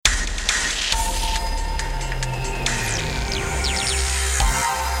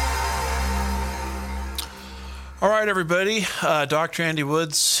All right, everybody. Dr. Andy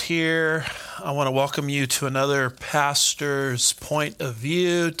Woods here. I want to welcome you to another Pastor's Point of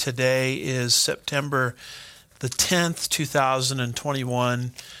View. Today is September the 10th,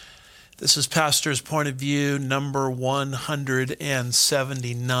 2021. This is Pastor's Point of View number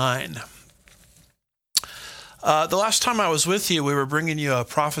 179. The last time I was with you, we were bringing you a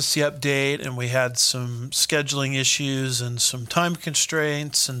prophecy update, and we had some scheduling issues and some time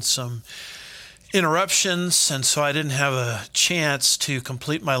constraints and some interruptions, and so I didn't have a chance to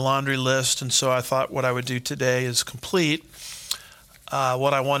complete my laundry list, and so I thought what I would do today is complete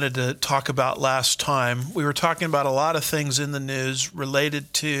what I wanted to talk about last time. We were talking about a lot of things in the news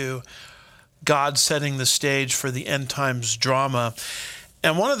related to God setting the stage for the end times drama,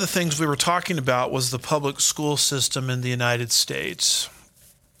 and one of the things we were talking about was the public school system in the United States.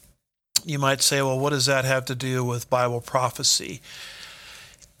 You might say, well, what does that have to do with Bible prophecy?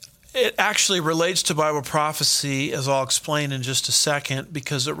 It actually relates to Bible prophecy, as I'll explain in just a second,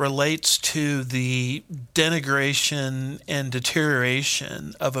 because it relates to the denigration and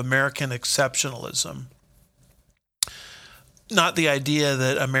deterioration of American exceptionalism. Not the idea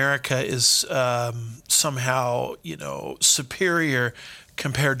that America is somehow, superior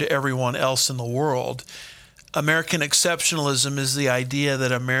compared to everyone else in the world. American exceptionalism is the idea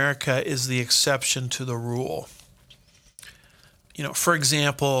that America is the exception to the rule. For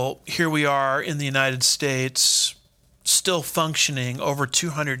example, here we are in the United States, still functioning over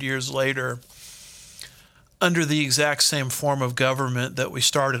 200 years later, under the exact same form of government that we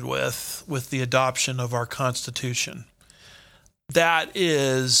started with the adoption of our Constitution. That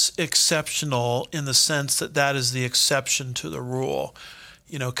is exceptional in the sense that that is the exception to the rule.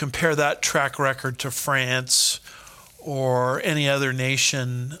 Compare that track record to France or any other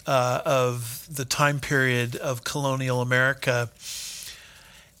nation of the time period of colonial America,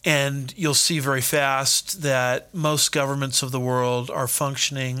 and you'll see very fast that most governments of the world are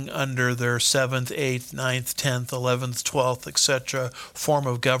functioning under their 7th, 8th, 9th, 10th, 11th, 12th, etc. form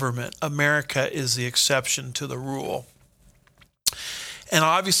of government. America is the exception to the rule. And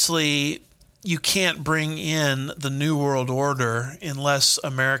obviously, you can't bring in the New World Order unless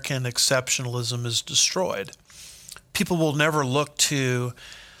American exceptionalism is destroyed. People will never look to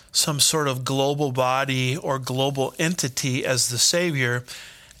some sort of global body or global entity as the savior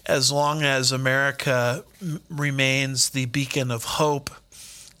as long as America remains the beacon of hope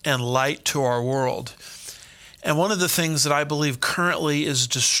and light to our world. And one of the things that I believe currently is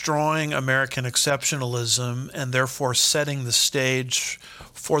destroying American exceptionalism and therefore setting the stage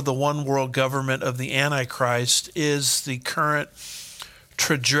for the one world government of the Antichrist is the current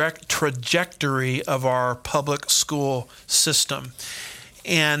trajectory of our public school system.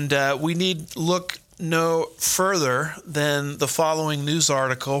 And we need look no further than the following news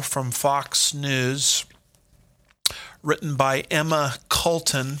article from Fox News, written by Emma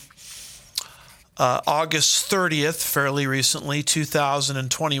Colton, August 30th, fairly recently,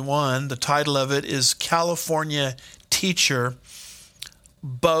 2021. The title of it is California Teacher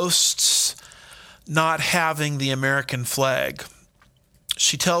Boasts Not Having the American Flag.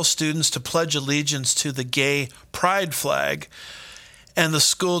 She tells students to pledge allegiance to the gay pride flag, and the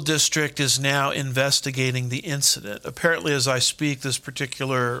school district is now investigating the incident. Apparently, as I speak, this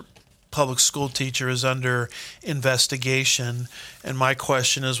particular public school teacher is under investigation, and my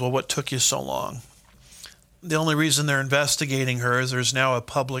question is, well, what took you so long? The only reason they're investigating her is there's now a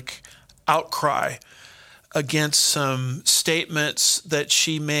public outcry against some statements that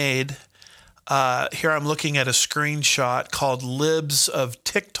she made. Here I'm looking at a screenshot called Libs of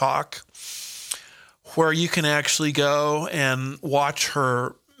TikTok, where you can actually go and watch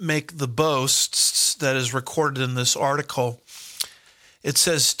her make the boasts that is recorded in this article. It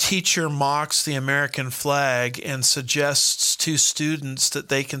says, teacher mocks the American flag and suggests to students that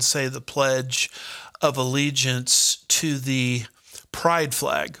they can say the Pledge of Allegiance to the pride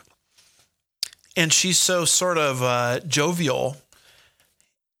flag. And she's so sort of jovial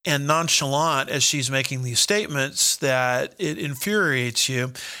and nonchalant as she's making these statements that it infuriates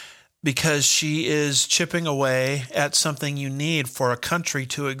you, because she is chipping away at something you need for a country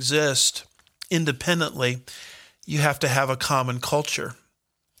to exist independently. You have to have a common culture,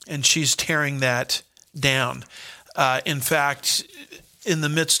 and she's tearing that down. In fact, in the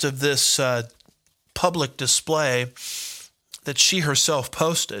midst of this public display that she herself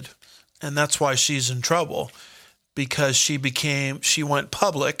posted, and that's why she's in trouble, because she went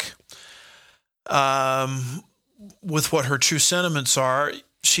public with what her true sentiments are.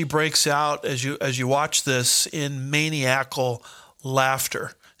 She breaks out, as you watch this, in maniacal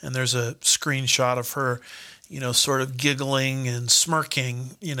laughter. And there's a screenshot of her, sort of giggling and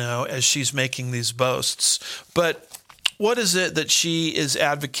smirking, as she's making these boasts. But what is it that she is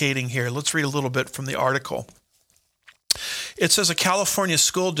advocating here? Let's read a little bit from the article. It says a California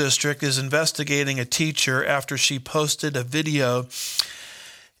school district is investigating a teacher after she posted a video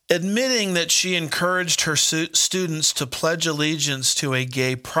admitting that she encouraged her students to pledge allegiance to a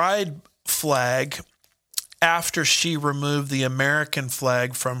gay pride flag after she removed the American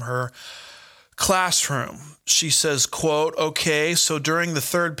flag from her classroom. She says, quote, "Okay, so during the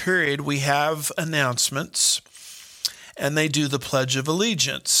third period, we have announcements, and they do the Pledge of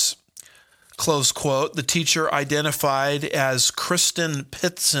Allegiance." Close quote. The teacher, identified as Kristen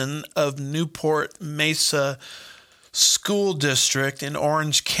Pitson of Newport Mesa School District in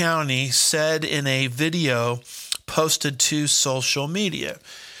Orange County, said in a video posted to social media.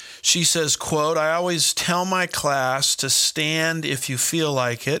 She says, quote, "I always tell my class to stand if you feel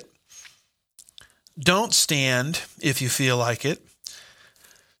like it. Don't stand if you feel like it.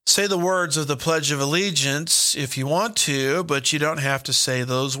 Say the words of the Pledge of Allegiance if you want to, but you don't have to say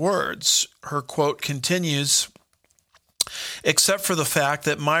those words." Her quote continues, "Except for the fact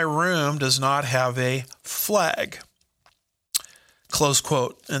that my room does not have a flag." Close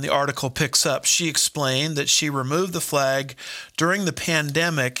quote. And the article picks up. She explained that she removed the flag during the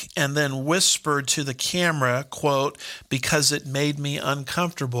pandemic and then whispered to the camera, quote, "because it made me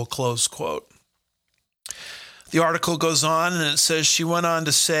uncomfortable," close quote. The article goes on and it says she went on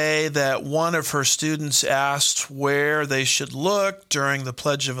to say that one of her students asked where they should look during the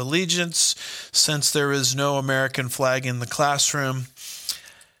Pledge of Allegiance since there is no American flag in the classroom.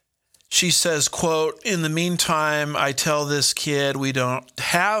 She says, quote, "In the meantime, I tell this kid we don't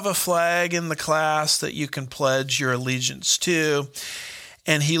have a flag in the class that you can pledge your allegiance to."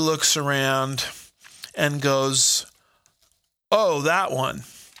 And he looks around and goes, "Oh, that one,"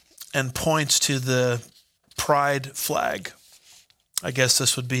 and points to the pride flag. I guess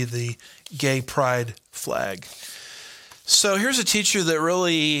this would be the gay pride flag. So here's a teacher that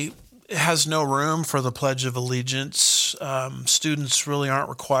really has no room for the Pledge of Allegiance. Students really aren't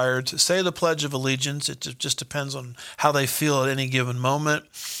required to say the Pledge of Allegiance. It just depends on how they feel at any given moment.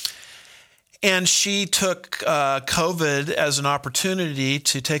 And she took COVID as an opportunity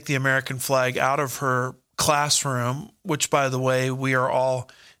to take the American flag out of her classroom, which, by the way, we are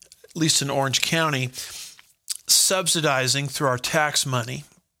all, at least in Orange County, subsidizing through our tax money.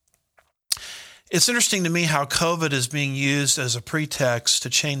 It's interesting to me how COVID is being used as a pretext to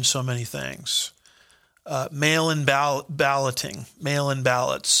change so many things. Mail-in balloting, mail-in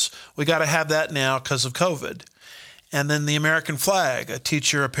ballots. We got to have that now because of COVID. And then the American flag. A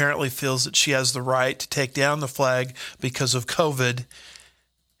teacher apparently feels that she has the right to take down the flag because of COVID.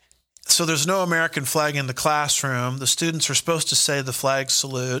 So there's no American flag in the classroom. The students are supposed to say the flag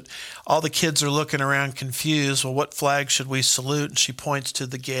salute. All the kids are looking around confused. Well, what flag should we salute? And she points to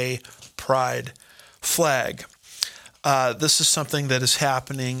the gay pride flag. This is something that is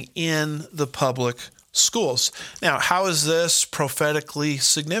happening in the public schools. Now, how is this prophetically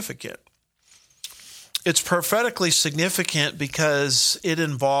significant? It's prophetically significant because it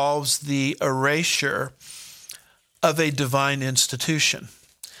involves the erasure of a divine institution.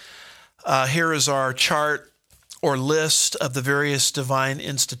 Here is our chart or list of the various divine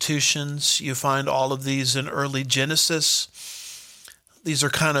institutions. You find all of these in early Genesis. These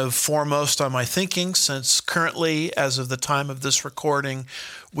are kind of foremost on my thinking since currently, as of the time of this recording,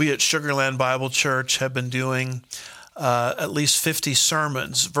 we at Sugarland Bible Church have been doing at least 50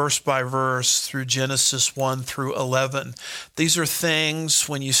 sermons, verse by verse, through Genesis 1 through 11. These are things,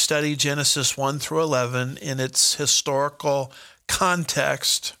 when you study Genesis 1 through 11 in its historical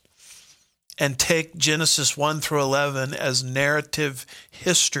context, and take Genesis 1 through 11 as narrative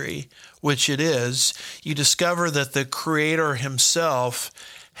history, which it is, you discover that the Creator himself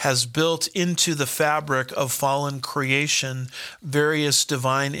has built into the fabric of fallen creation various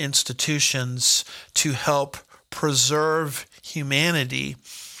divine institutions to help preserve humanity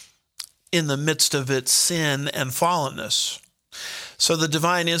in the midst of its sin and fallenness. So the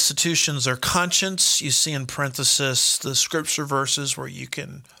divine institutions are conscience. You see in parenthesis the scripture verses where you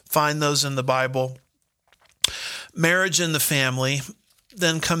can find those in the Bible. Marriage and the family.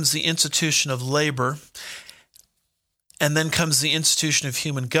 Then comes the institution of labor. And then comes the institution of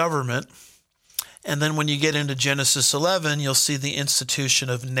human government. And then when you get into Genesis 11, you'll see the institution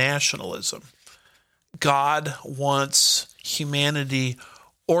of nationalism. God wants humanity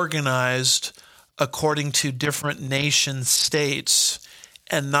organized according to different nation states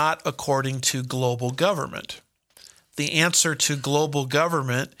and not according to global government. The answer to global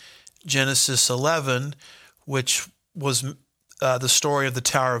government, Genesis 11, which was the story of the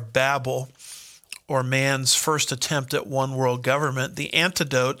Tower of Babel, or man's first attempt at one world government. The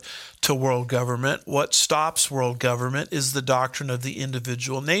antidote to world government, what stops world government, is the doctrine of the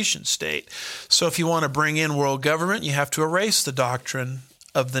individual nation state. So if you want to bring in world government, you have to erase the doctrine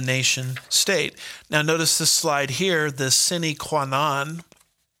of the nation state. Now notice this slide here, the sine qua non,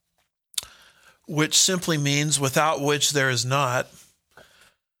 which simply means without which there is not.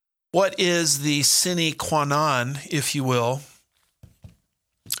 What is the sine qua non, if you will,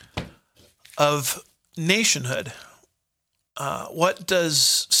 of nationhood? What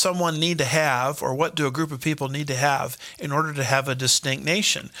does someone need to have, or what do a group of people need to have in order to have a distinct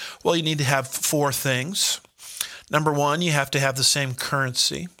nation? Well, you need to have four things. Number one, you have to have the same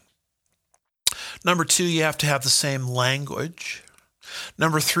currency. Number two, you have to have the same language.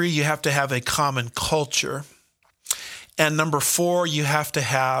 Number three, you have to have a common culture. And number four, you have to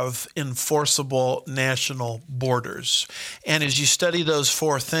have enforceable national borders. And as you study those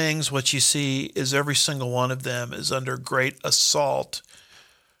four things, what you see is every single one of them is under great assault,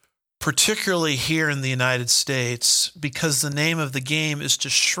 particularly here in the United States, because the name of the game is to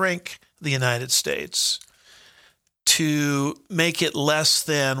shrink the United States, to make it less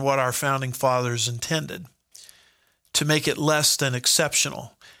than what our founding fathers intended, to make it less than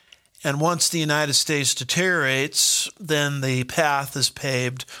exceptional. And once the United States deteriorates, then the path is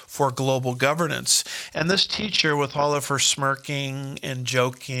paved for global governance. And this teacher, with all of her smirking and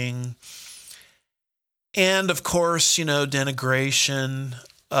joking, and of course, denigration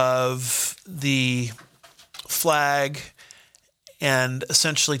of the flag, and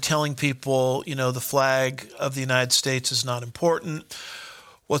essentially telling people, the flag of the United States is not important.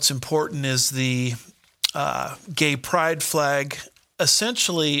 What's important is the gay pride flag.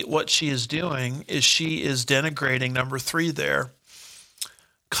 Essentially, what she is doing is she is denigrating, number three there,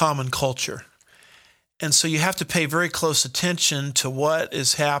 common culture. And so you have to pay very close attention to what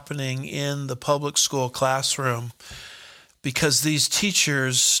is happening in the public school classroom, because these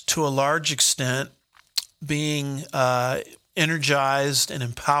teachers, to a large extent, being energized and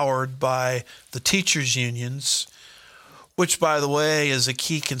empowered by the teachers' unions, which, by the way, is a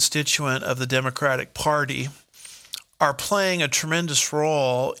key constituent of the Democratic Party, are playing a tremendous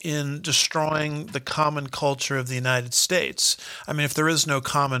role in destroying the common culture of the United States. I mean, if there is no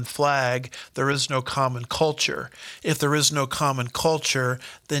common flag, there is no common culture. If there is no common culture,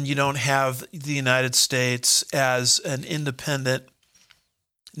 then you don't have the United States as an independent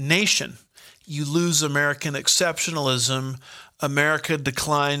nation. You lose American exceptionalism, America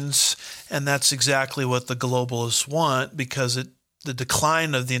declines, and that's exactly what the globalists want, because the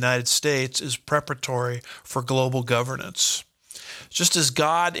decline of the United States is preparatory for global governance. Just as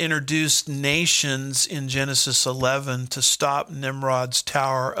God introduced nations in Genesis 11 to stop Nimrod's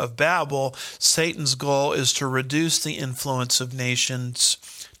Tower of Babel, Satan's goal is to reduce the influence of nations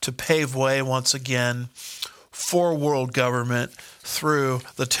to pave way once again for world government through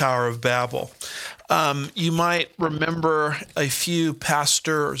the Tower of Babel. You might remember a few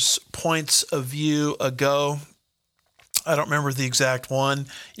pastors' points of view ago. I don't remember the exact one.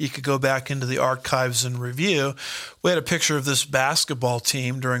 You could go back into the archives and review. We had a picture of this basketball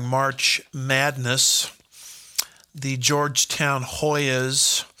team during March Madness. The Georgetown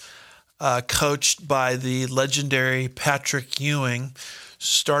Hoyas, coached by the legendary Patrick Ewing,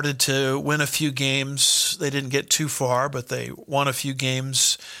 started to win a few games. They didn't get too far, but they won a few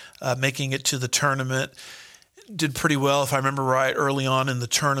games, making it to the tournament. Did pretty well, if I remember right, early on in the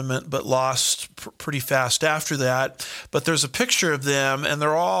tournament, but lost pretty fast after that. But there's a picture of them, and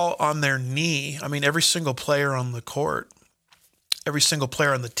they're all on their knee. I mean, every single player on the court, every single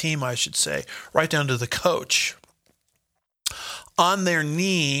player on the team, I should say, right down to the coach, on their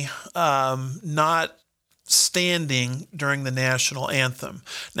knee, not standing during the national anthem.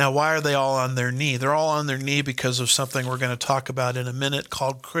 Now, why are they all on their knee? They're all on their knee because of something we're going to talk about in a minute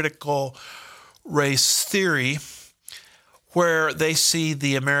called critical race theory, where they see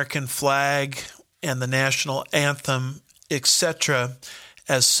the American flag and the national anthem, etc.,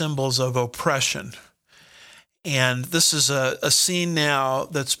 as symbols of oppression. And this is a scene now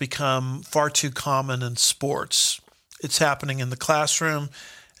that's become far too common in sports. It's happening in the classroom,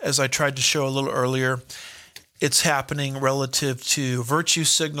 as I tried to show a little earlier. It's happening relative to virtue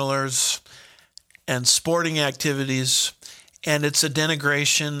signalers and sporting activities, and it's a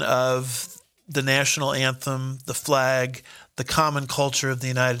denigration of the national anthem, the flag, the common culture of the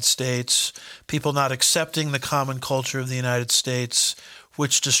United States, people not accepting the common culture of the United States,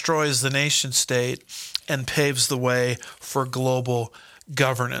 which destroys the nation state and paves the way for global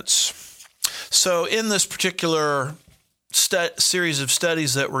governance. So in this particular series of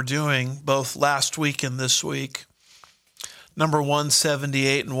studies that we're doing, both last week and this week, number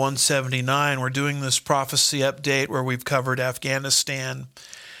 178 and 179. We're doing this prophecy update where we've covered Afghanistan,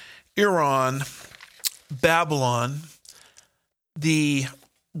 Iran, Babylon, the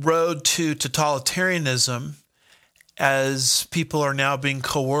road to totalitarianism, as people are now being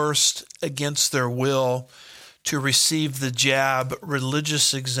coerced against their will to receive the jab,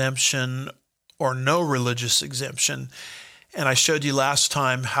 religious exemption or no religious exemption. And I showed you last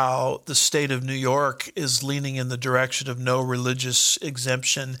time how the state of New York is leaning in the direction of no religious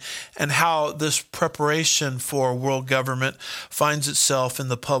exemption, and how this preparation for world government finds itself in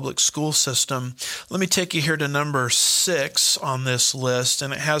the public school system. Let me take you here to number 6 on this list,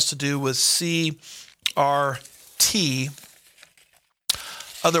 and it has to do with CRT,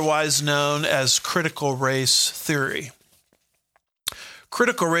 otherwise known as critical race theory.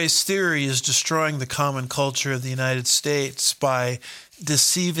 Critical race theory is destroying the common culture of the United States by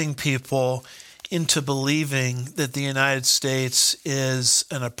deceiving people into believing that the United States is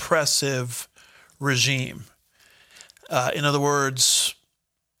an oppressive regime. In other words,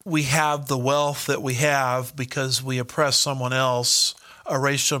 we have the wealth that we have because we oppress someone else, a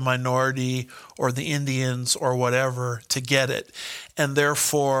racial minority or the Indians or whatever, to get it. And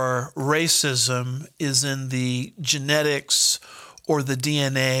therefore, racism is in the genetics or the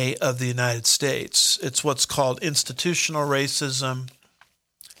DNA of the United States. It's what's called institutional racism,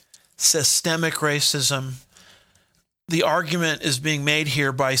 systemic racism. The argument is being made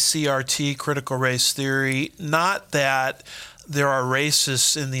here by CRT, critical race theory, not that there are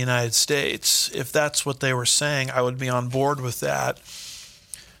racists in the United States. If that's what they were saying, I would be on board with that.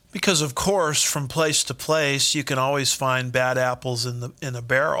 Because, of course, from place to place, you can always find bad apples in a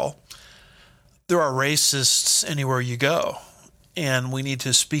barrel. There are racists anywhere you go, and we need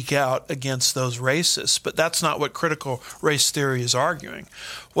to speak out against those racists. But that's not what critical race theory is arguing.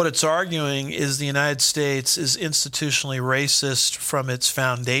 What it's arguing is the United States is institutionally racist from its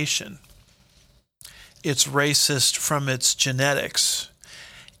foundation. It's racist from its genetics.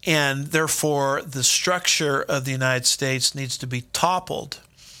 And therefore, the structure of the United States needs to be toppled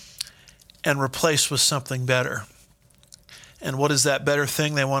and replaced with something better. And what is that better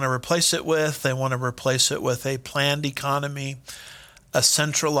thing they want to replace it with? They want to replace it with a planned economy, a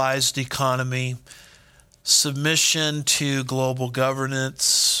centralized economy, submission to global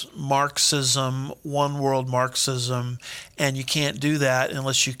governance, Marxism, one world Marxism, and you can't do that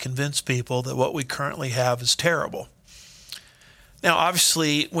unless you convince people that what we currently have is terrible. Now,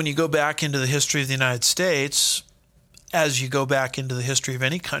 obviously, when you go back into the history of the United States, as you go back into the history of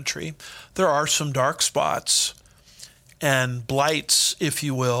any country, there are some dark spots and blights, if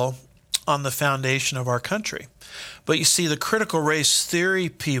you will, on the foundation of our country. But you see, the critical race theory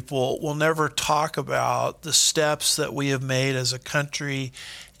people will never talk about the steps that we have made as a country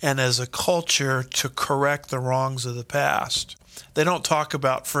and as a culture to correct the wrongs of the past. They don't talk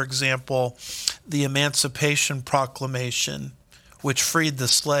about, for example, the Emancipation Proclamation, which freed the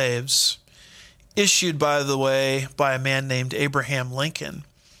slaves, issued, by the way, by a man named Abraham Lincoln,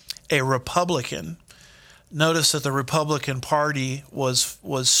 a Republican. Notice that the Republican Party was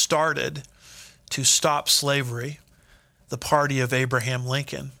started to stop slavery, the party of Abraham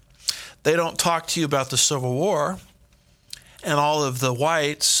Lincoln. They don't talk to you about the Civil War and all of the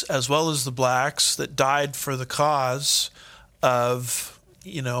whites as well as the blacks that died for the cause of,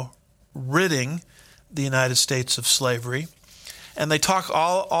 ridding the United States of slavery. And they talk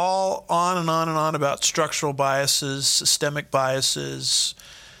all on and on and on about structural biases, systemic biases,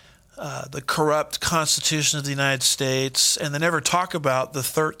 the corrupt Constitution of the United States, and they never talk about the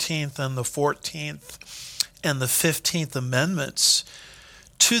 13th and the 14th and the 15th Amendments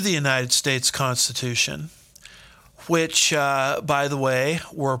to the United States Constitution, which, by the way,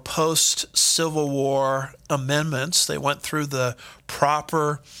 were post-Civil War amendments. They went through the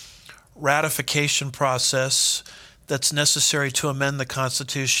proper ratification process that's necessary to amend the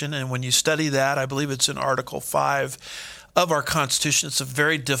Constitution. And when you study that, I believe it's in Article 5 of our Constitution, it's a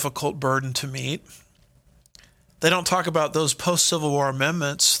very difficult burden to meet. They don't talk about those post-Civil War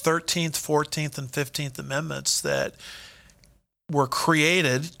amendments, 13th, 14th, and 15th Amendments that were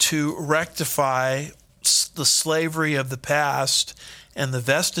created to rectify the slavery of the past and the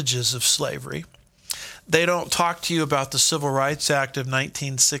vestiges of slavery. They don't talk to you about the Civil Rights Act of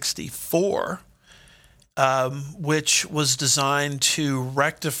 1964, which was designed to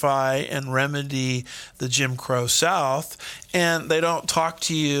rectify and remedy the Jim Crow South. And they don't talk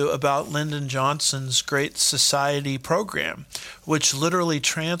to you about Lyndon Johnson's Great Society program, which literally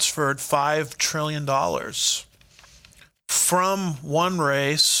transferred $5 trillion from one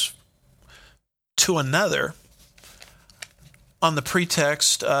race to another on the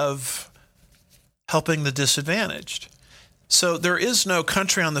pretext of helping the disadvantaged. So there is no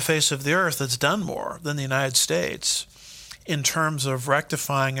country on the face of the earth that's done more than the United States in terms of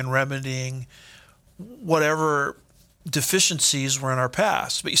rectifying and remedying whatever deficiencies were in our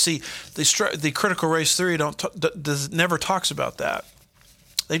past. But you see, the critical race theory never talks about that.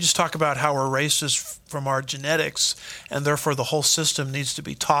 They just talk about how we're racist from our genetics, and therefore the whole system needs to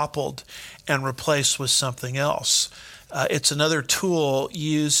be toppled and replaced with something else. It's another tool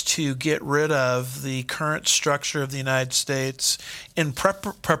used to get rid of the current structure of the United States in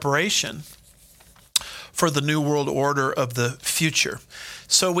preparation for the New World Order of the future.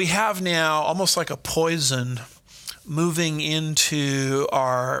 So we have now almost like a poison moving into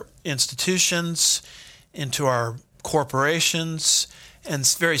our institutions, into our corporations, and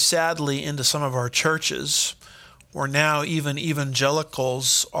very sadly into some of our churches, where now even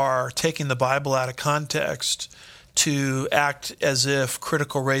evangelicals are taking the Bible out of context to act as if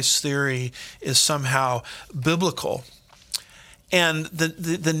critical race theory is somehow biblical. And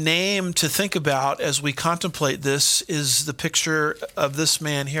the name to think about as we contemplate this is the picture of this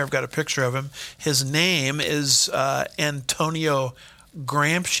man here. I've got a picture of him. His name is Antonio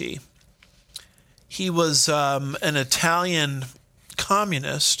Gramsci. He was an Italian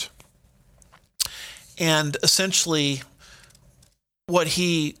communist, and essentially what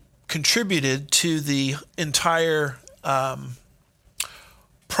he contributed to the entire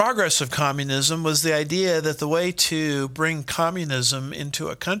progress of communism was the idea that the way to bring communism into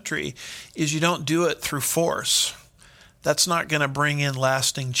a country is you don't do it through force. That's not going to bring in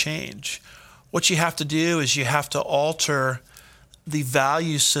lasting change. What you have to do is you have to alter the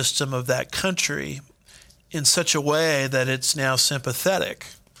value system of that country in such a way that it's now sympathetic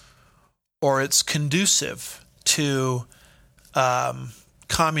or it's conducive to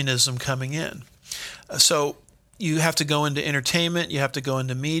communism coming in. So you have to go into entertainment, you have to go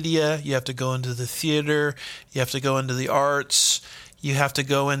into media, you have to go into the theater, you have to go into the arts, you have to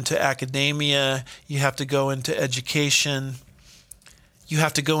go into academia, you have to go into education, you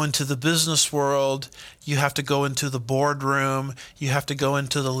have to go into the business world, you have to go into the boardroom, you have to go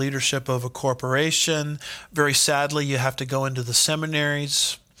into the leadership of a corporation. Very sadly, you have to go into the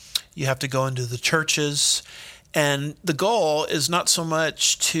seminaries, you have to go into the churches. And the goal is not so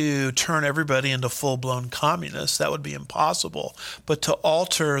much to turn everybody into full-blown communists. That would be impossible. But to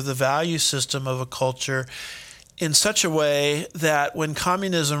alter the value system of a culture in such a way that when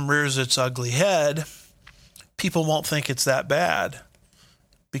communism rears its ugly head, people won't think it's that bad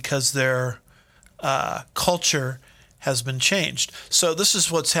because their culture has been changed. So this is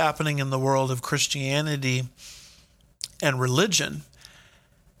what's happening in the world of Christianity and religion.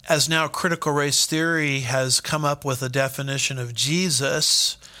 As now critical race theory has come up with a definition of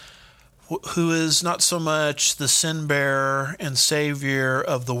Jesus, who is not so much the sin bearer and savior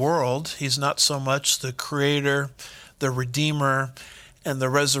of the world. He's not so much the creator, the redeemer, and the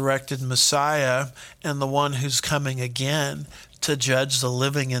resurrected Messiah, and the one who's coming again to judge the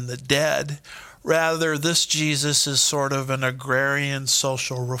living and the dead. Rather, this Jesus is sort of an agrarian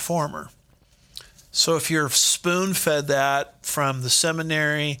social reformer. So if you're spoon-fed that from the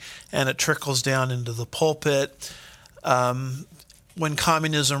seminary and it trickles down into the pulpit, when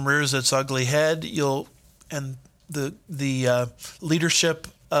communism rears its ugly head, the leadership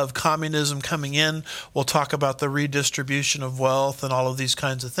of communism coming in will talk about the redistribution of wealth and all of these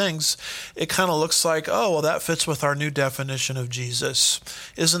kinds of things. It kind of looks like, oh, well, that fits with our new definition of Jesus.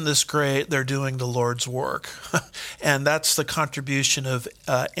 Isn't this great? They're doing the Lord's work. And that's the contribution of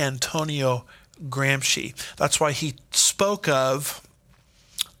Antonio Gramsci. That's why he spoke of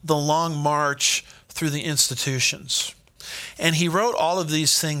the long march through the institutions. And he wrote all of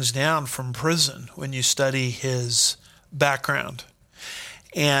these things down from prison when you study his background.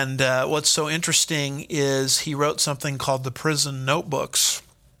 And what's so interesting is he wrote something called the Prison Notebooks,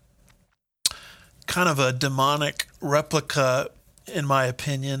 kind of a demonic replica, in my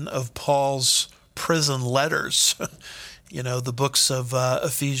opinion, of Paul's prison letters. You know, the books of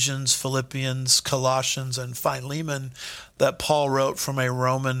Ephesians, Philippians, Colossians, and Philemon that Paul wrote from a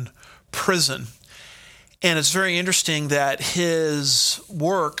Roman prison. And it's very interesting that his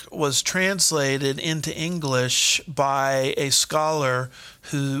work was translated into English by a scholar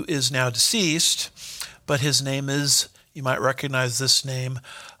who is now deceased, but his name is, you might recognize this name,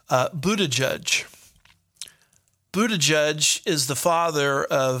 Buttigieg. Buttigieg is the father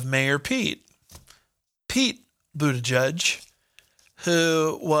of Mayor Pete. Pete Buttigieg,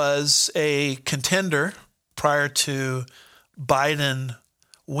 who was a contender prior to Biden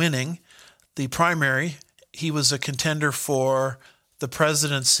winning the primary. He was a contender for the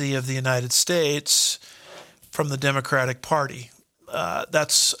presidency of the United States from the Democratic Party.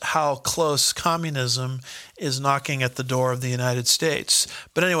 That's how close communism is knocking at the door of the United States.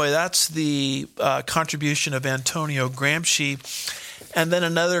 But anyway, that's the contribution of Antonio Gramsci. And then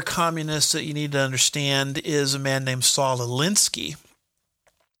another communist that you need to understand is a man named Saul Alinsky.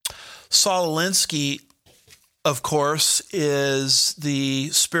 Saul Alinsky, of course, is the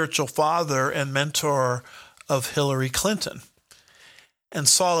spiritual father and mentor of Hillary Clinton. And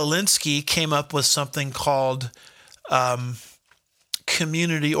Saul Alinsky came up with something called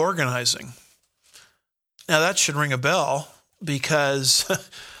community organizing. Now, that should ring a bell because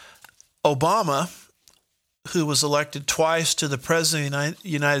Obama, who was elected twice to the President of the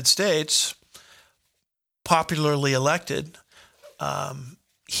United States, popularly elected,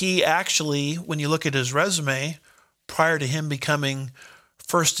 he actually, when you look at his resume, prior to him becoming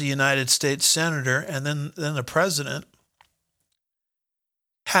first a United States Senator and then the President,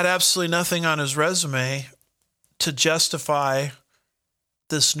 had absolutely nothing on his resume to justify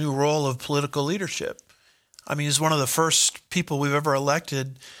this new role of political leadership. I mean, he's one of the first people we've ever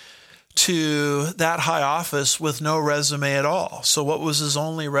elected to that high office with no resume at all. So what was his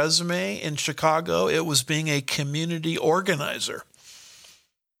only resume in Chicago? It was being a community organizer.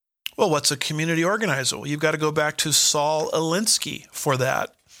 Well, what's a community organizer? Well, you've got to go back to Saul Alinsky for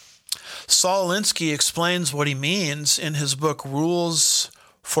that. Saul Alinsky explains what he means in his book, Rules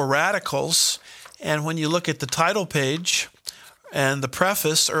for Radicals. And when you look at the title page and the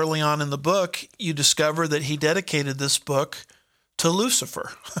preface early on in the book, you discover that he dedicated this book to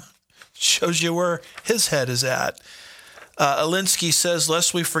Lucifer. Shows you where his head is at. Alinsky says,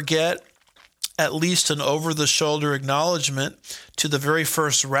 lest we forget at least an over-the-shoulder acknowledgement to the very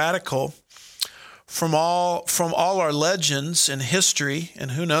first radical from all our legends in history,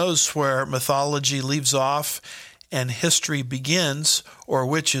 and who knows where mythology leaves off and history begins, or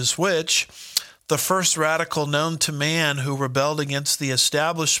which is which. The first radical known to man who rebelled against the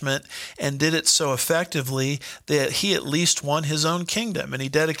establishment and did it so effectively that he at least won his own kingdom. And he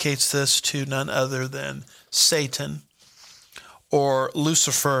dedicates this to none other than Satan, or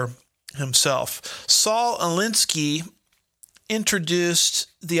Lucifer himself. Saul Alinsky introduced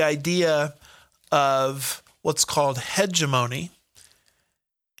the idea of what's called hegemony.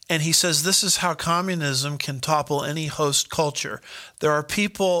 And he says this is how communism can topple any host culture. There are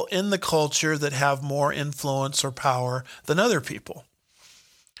people in the culture that have more influence or power than other people.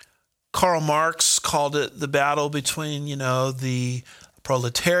 Karl Marx called it the battle between, the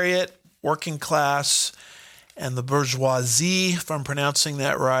proletariat, working class, and the bourgeoisie, if I'm pronouncing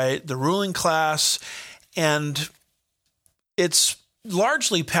that right, the ruling class. And it's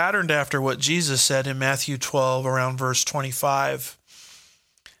largely patterned after what Jesus said in Matthew 12, around verse 25.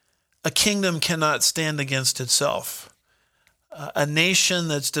 A kingdom cannot stand against itself. A nation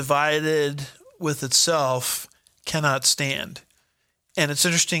that's divided with itself cannot stand. And it's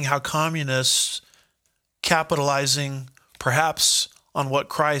interesting how communists, capitalizing perhaps on what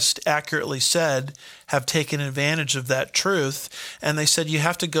Christ accurately said, have taken advantage of that truth. And they said you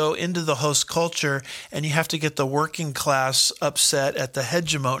have to go into the host culture and you have to get the working class upset at the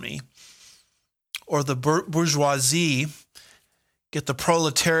hegemony, or the bourgeoisie, get the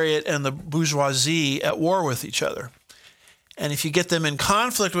proletariat and the bourgeoisie at war with each other. And if you get them in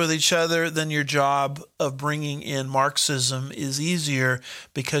conflict with each other, then your job of bringing in Marxism is easier,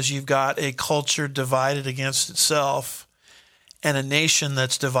 because you've got a culture divided against itself, and a nation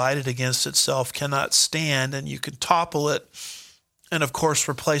that's divided against itself cannot stand, and you can topple it and, of course,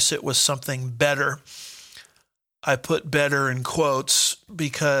 replace it with something better. I put better in quotes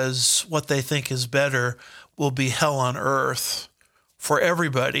because what they think is better will be hell on earth for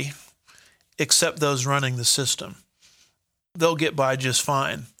everybody except those running the system. They'll get by just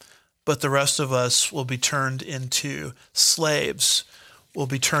fine, but the rest of us will be turned into slaves, will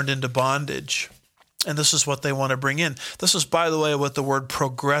be turned into bondage. And this is what they want to bring in. This is, by the way, what the word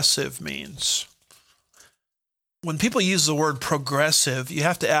progressive means. When people use the word progressive, you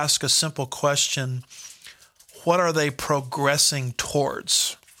have to ask a simple question: what are they progressing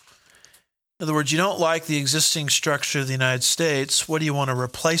towards? In other words, you don't like the existing structure of the United States. What do you want to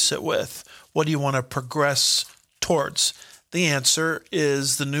replace it with? What do you want to progress towards? The answer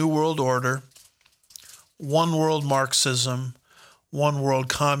is the New World Order, one world Marxism, one world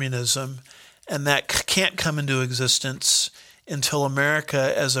communism, and that can't come into existence until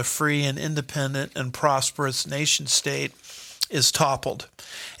America, as a free and independent and prosperous nation state, is toppled.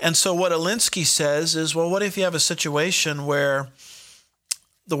 And so what Alinsky says is, well, what if you have a situation where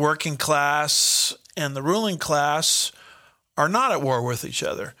the working class and the ruling class are not at war with each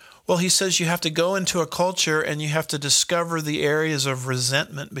other? Well, he says you have to go into a culture and you have to discover the areas of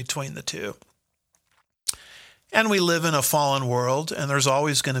resentment between the two. And we live in a fallen world, and there's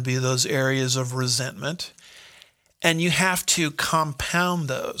always going to be those areas of resentment. And you have to compound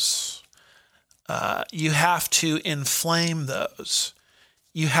those. You have to inflame those.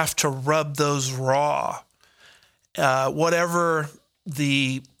 You have to rub those raw. Whatever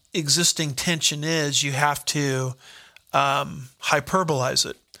the existing tension is, you have to hyperbolize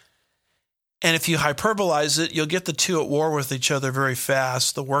it. And if you hyperbolize it, you'll get the two at war with each other very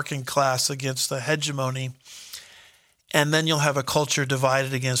fast, the working class against the hegemony. And then you'll have a culture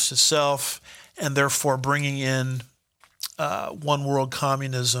divided against itself, and therefore bringing in one world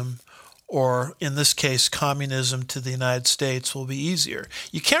communism, or in this case, communism to the United States, will be easier.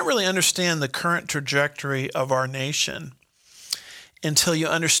 You can't really understand the current trajectory of our nation until you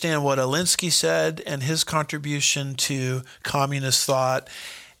understand what Alinsky said and his contribution to communist thought.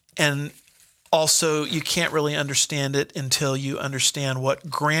 And also, you can't really understand it until you understand what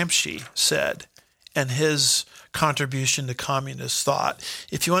Gramsci said and his contribution to communist thought.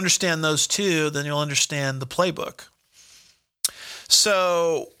 If you understand those two, then you'll understand the playbook.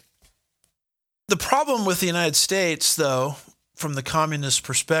 So the problem with the United States, though, from the communist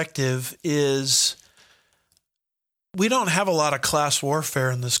perspective, is we don't have a lot of class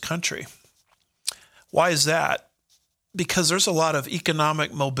warfare in this country. Why is that? Because there's a lot of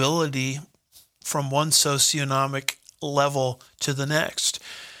economic mobility from one socioeconomic level to the next.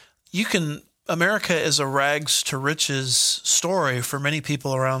 America is a rags to riches story for many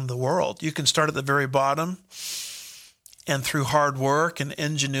people around the world. You can start at the very bottom, and through hard work and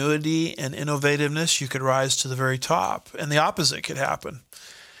ingenuity and innovativeness, you could rise to the very top. And the opposite could happen.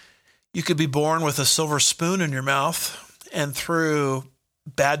 You could be born with a silver spoon in your mouth, and through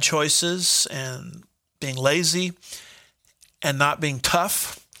bad choices and being lazy and not being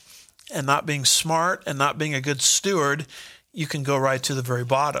tough and not being smart and not being a good steward, you can go right to the very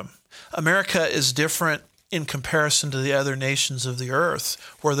bottom. America is different in comparison to the other nations of the earth,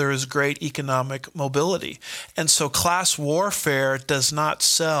 where there is great economic mobility. And so class warfare does not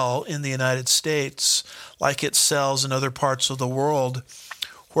sell in the United States like it sells in other parts of the world,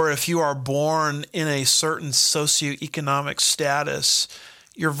 where if you are born in a certain socioeconomic status,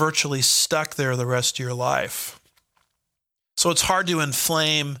 you're virtually stuck there the rest of your life. So it's hard to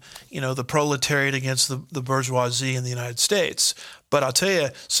inflame, the proletariat against the bourgeoisie in the United States. But I'll tell you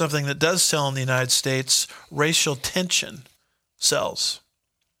something that does sell in the United States: racial tension sells.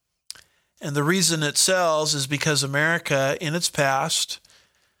 And the reason it sells is because America, in its past,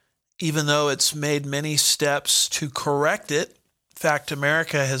 even though it's made many steps to correct it, in fact,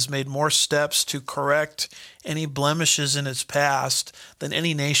 America has made more steps to correct any blemishes in its past than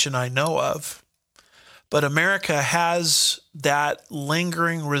any nation I know of. But America has that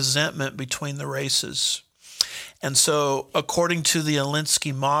lingering resentment between the races. And so, according to the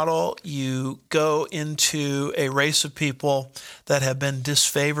Alinsky model, you go into a race of people that have been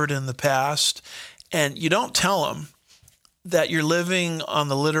disfavored in the past, and you don't tell them that you're living on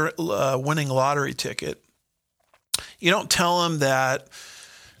the winning lottery ticket. You don't tell them that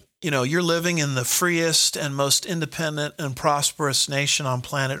you're living in the freest and most independent and prosperous nation on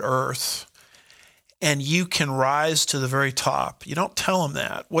planet Earth, and you can rise to the very top. You don't tell them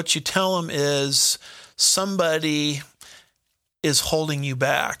that. What you tell them is somebody is holding you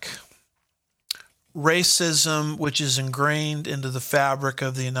back. Racism, which is ingrained into the fabric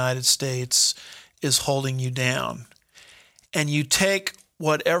of the United States, is holding you down. And you take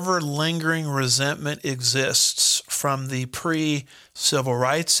whatever lingering resentment exists from the pre-civil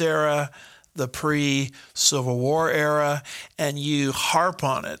rights era, the pre-Civil War era, and you harp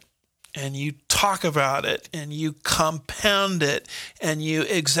on it, and you talk about it, and you compound it, and you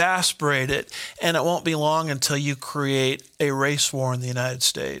exasperate it, and it won't be long until you create a race war in the United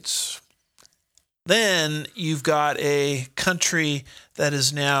States. Then you've got a country that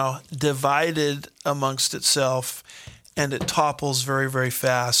is now divided amongst itself, and it topples very, very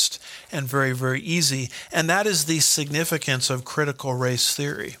fast and very, very easy. And that is the significance of critical race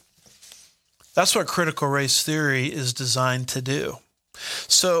theory. That's what critical race theory is designed to do.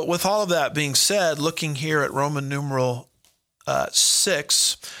 So with all of that being said, looking here at Roman numeral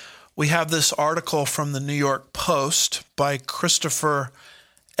 6, we have this article from the New York Post by Christopher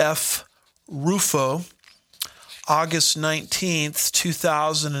F. Rufo, August 19th,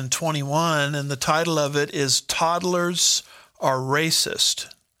 2021, and the title of it is "Toddlers Are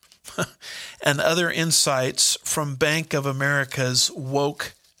Racist," and other insights from Bank of America's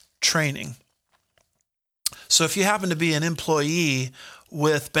woke training. So if you happen to be an employee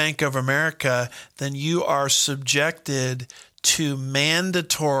with Bank of America, then you are subjected to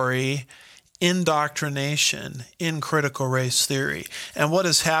mandatory indoctrination in critical race theory. And what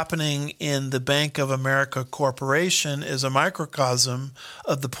is happening in the Bank of America Corporation is a microcosm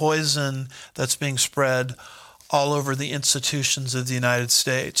of the poison that's being spread all over the institutions of the United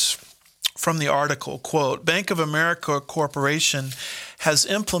States. From the article, quote, Bank of America Corporation has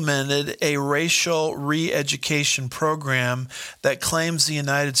implemented a racial re-education program that claims the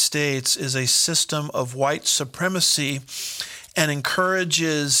United States is a system of white supremacy and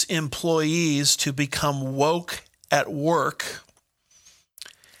encourages employees to become woke at work,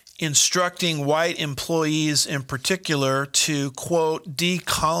 instructing white employees in particular to, quote,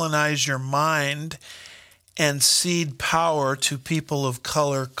 decolonize your mind and cede power to people of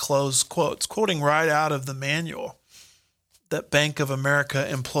color, close quotes, quoting right out of the manual that Bank of America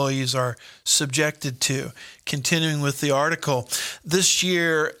employees are subjected to. Continuing with the article, this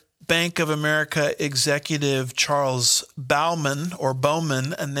year, Bank of America executive Charles Bowman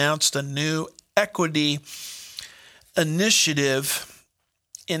announced a new equity initiative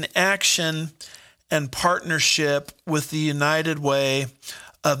in action and partnership with the United Way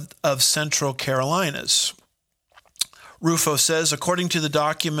of Central Carolinas. Rufo says, according to the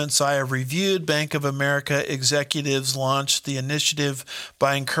documents I have reviewed, Bank of America executives launched the initiative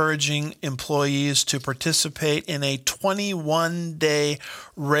by encouraging employees to participate in a 21-day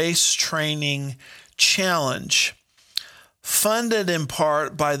race training challenge, funded in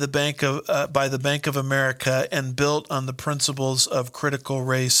part by the Bank of America and built on the principles of critical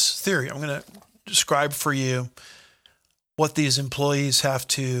race theory. I'm going to describe for you what these employees have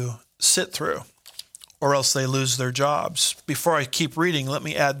to sit through, or else they lose their jobs. Before I keep reading, let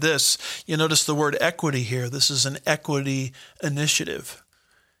me add this. You notice the word equity here. This is an equity initiative.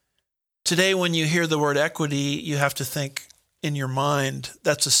 Today, when you hear the word equity, you have to think in your mind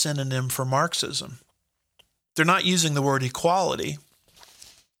that's a synonym for Marxism. They're not using the word equality.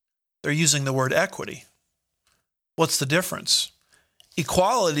 They're using the word equity. What's the difference?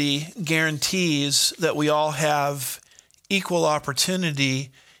 Equality guarantees that we all have equal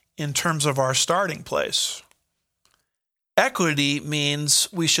opportunity in terms of our starting place. Equity means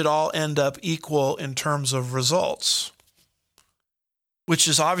we should all end up equal in terms of results, which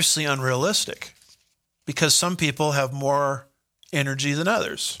is obviously unrealistic because some people have more energy than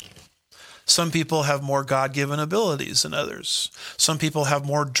others. Some people have more God-given abilities than others. Some people have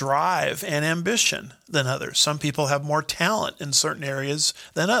more drive and ambition than others. Some people have more talent in certain areas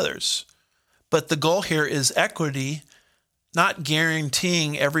than others. But the goal here is equity, not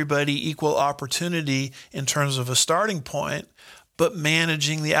guaranteeing everybody equal opportunity in terms of a starting point, but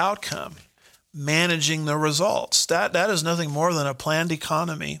managing the outcome, managing the results. That is nothing more than a planned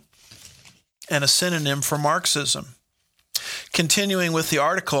economy and a synonym for Marxism. Continuing with the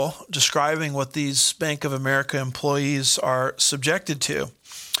article describing what these Bank of America employees are subjected to.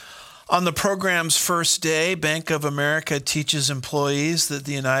 On the program's first day, Bank of America teaches employees that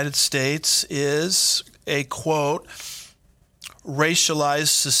the United States is a, quote, racialized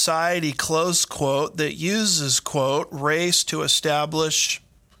society, close quote, that uses, quote, race to establish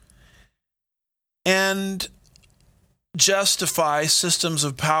and justify systems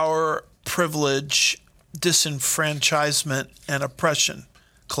of power, privilege, disenfranchisement, and oppression,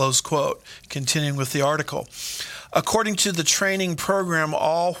 close quote. Continuing with the article. According to the training program,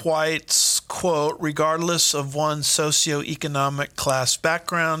 all whites, quote, regardless of one's socioeconomic class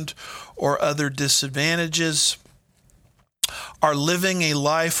background or other disadvantages, are living a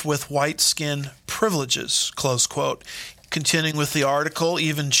life with white skin privileges, close quote. Continuing with the article,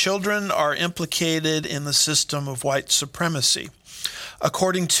 even children are implicated in the system of white supremacy.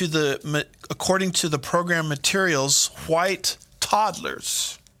 According to the program materials, white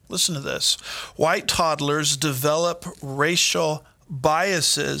toddlers, listen to this, white toddlers develop racial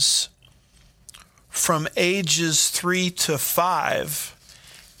biases from ages 3 to 5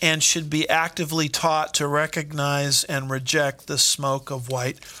 and should be actively taught to recognize and reject the smoke of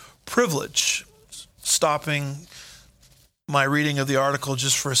white privilege. Stopping my reading of the article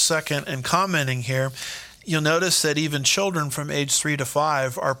just for a second and commenting here, you'll notice that even children from age 3 to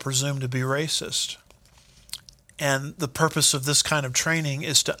 5 are presumed to be racist. And the purpose of this kind of training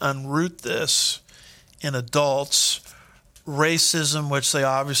is to unroot this in adults, racism, which they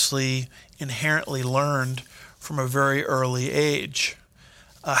obviously inherently learned from a very early age.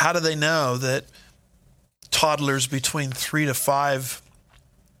 How do they know that toddlers between 3 to 5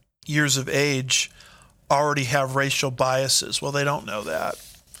 years of age already have racial biases? Well, they don't know that.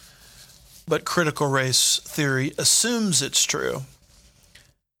 But critical race theory assumes it's true.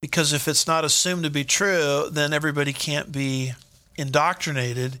 Because if it's not assumed to be true, then everybody can't be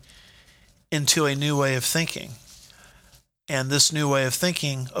indoctrinated into a new way of thinking. And this new way of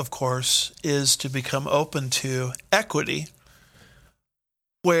thinking, of course, is to become open to equity,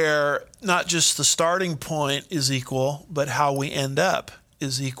 where not just the starting point is equal, but how we end up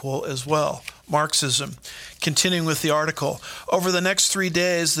is equal as well. Marxism. Continuing with the article, over the next 3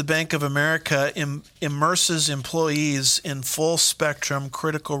 days, the Bank of America immerses employees in full spectrum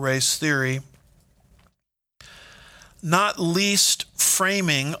critical race theory, not least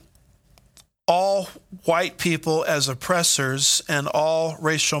framing all white people as oppressors and all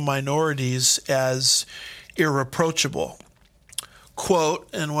racial minorities as irreproachable. Quote,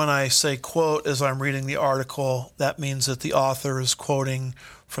 and when I say quote as I'm reading the article, that means that the author is quoting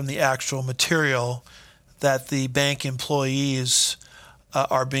from the actual material that the bank employees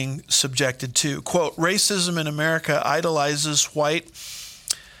are being subjected to. Quote, racism in America idolizes white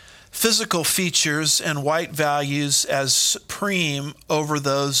physical features and white values as supreme over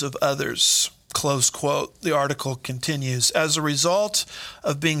those of others. Close quote. The article continues. As a result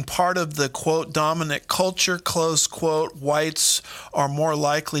of being part of the, quote, dominant culture, close quote, whites are more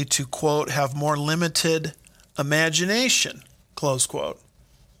likely to, quote, have more limited imagination, close quote.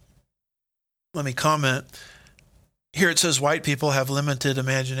 Let me comment. Here it says white people have limited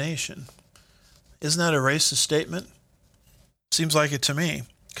imagination. Isn't that a racist statement? Seems like it to me,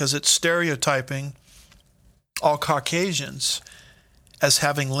 because it's stereotyping all Caucasians as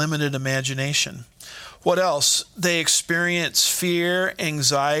having limited imagination. What else? They experience fear,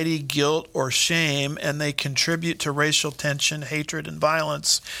 anxiety, guilt, or shame, and they contribute to racial tension, hatred, and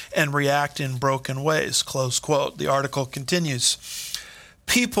violence, and react in broken ways, close quote. The article continues.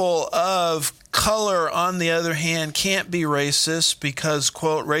 People of color, on the other hand, can't be racist because,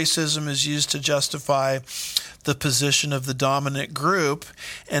 quote, racism is used to justify the position of the dominant group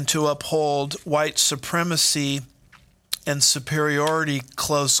and to uphold white supremacy and superiority,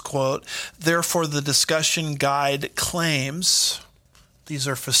 close quote. Therefore, the discussion guide claims, these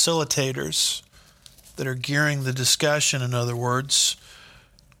are facilitators that are gearing the discussion, in other words,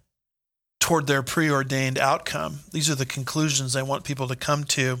 toward their preordained outcome. These are the conclusions they want people to come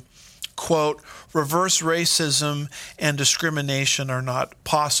to. Quote, reverse racism and discrimination are not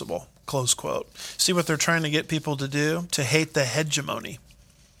possible, close quote. See what they're trying to get people to do? To hate the hegemony.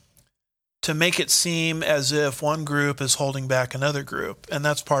 To make it seem as if one group is holding back another group. And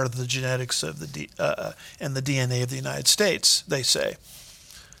that's part of the genetics of and the DNA of the United States, they say.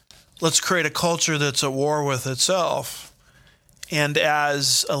 Let's create a culture that's at war with itself. And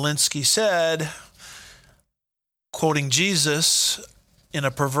as Alinsky said, quoting Jesus in a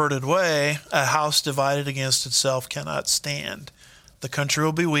perverted way, a house divided against itself cannot stand. The country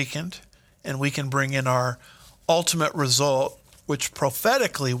will be weakened, and we can bring in our ultimate result, which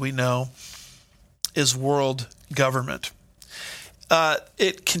prophetically we know is world government.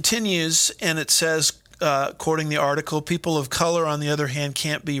 It continues, and it says, quoting the article, people of color, on the other hand,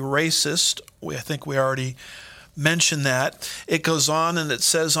 can't be racist. I think we already mentioned that. It goes on, and it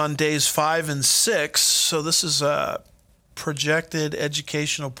says on days 5 and 6, so this is a projected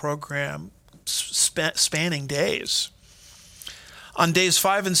educational program spanning days. On days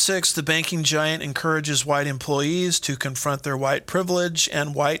 5 and 6, the banking giant encourages white employees to confront their white privilege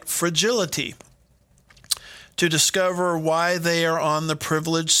and white fragility, to discover why they are on the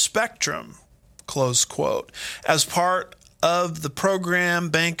privilege spectrum, close quote. As part of the program,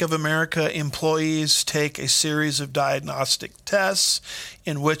 Bank of America employees take a series of diagnostic tests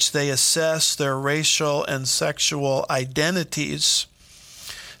in which they assess their racial and sexual identities,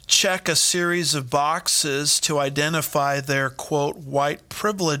 check a series of boxes to identify their, quote, white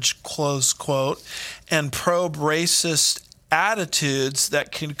privilege, close quote, and probe racist attitudes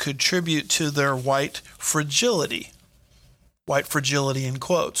that can contribute to their white fragility in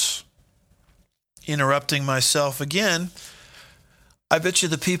quotes. Interrupting myself again, I bet you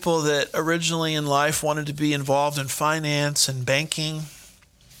the people that originally in life wanted to be involved in finance and banking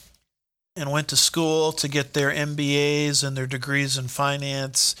and went to school to get their MBAs and their degrees in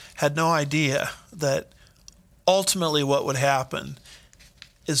finance had no idea that ultimately what would happen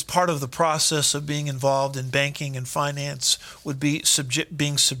is part of the process of being involved in banking and finance would be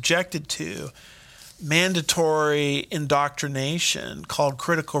being subjected to mandatory indoctrination called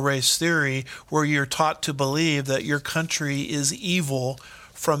critical race theory, where you're taught to believe that your country is evil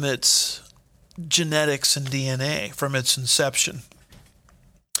from its genetics and DNA, from its inception.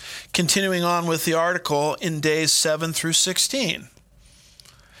 Continuing on with the article, in days 7 through 16,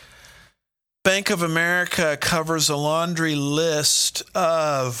 Bank of America covers a laundry list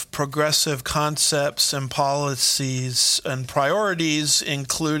of progressive concepts and policies and priorities,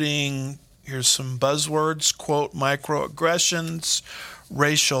 including, here's some buzzwords, quote, microaggressions,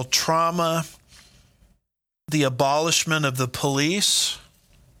 racial trauma, the abolishment of the police,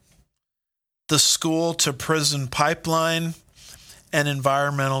 the school to prison pipeline, and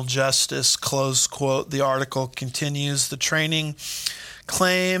environmental justice, close quote. The article continues. The training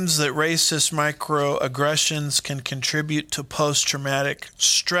claims that racist microaggressions can contribute to post-traumatic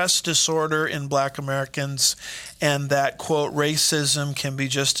stress disorder in Black Americans, and that, quote, racism can be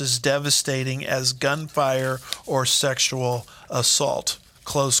just as devastating as gunfire or sexual assault,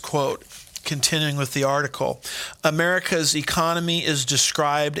 close quote. Continuing with the article, America's economy is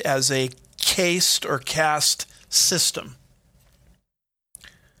described as a caste or caste system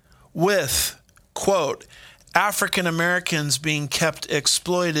with, quote, African Americans being kept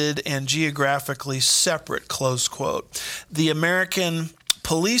exploited and geographically separate, close quote. The American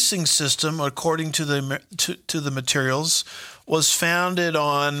policing system, according to the materials, was founded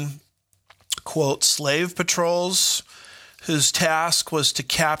on, quote, slave patrols, whose task was to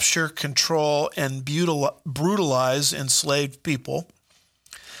capture, control, and brutalize enslaved people.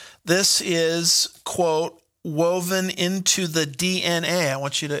 This is, quote, woven into the DNA. I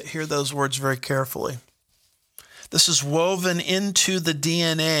want you to hear those words very carefully. This is woven into the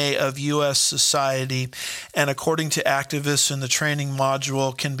DNA of U.S. society, and according to activists in the training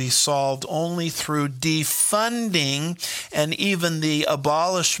module, can be solved only through defunding and even the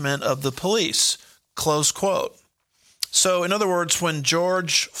abolishment of the police, close quote. So, in other words, when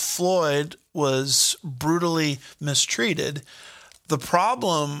George Floyd was brutally mistreated, the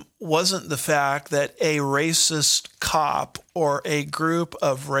problem wasn't the fact that a racist cop or a group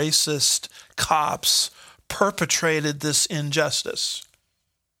of racist cops perpetrated this injustice.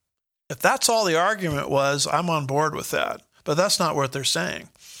 If that's all the argument was, I'm on board with that. But that's not what they're saying.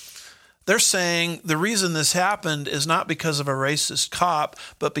 They're saying the reason this happened is not because of a racist cop,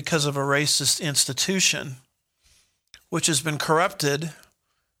 but because of a racist institution, which has been corrupted,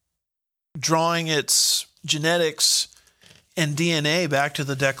 drawing its genetics and DNA back to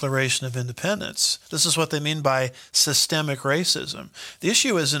the Declaration of Independence. This is what they mean by systemic racism. The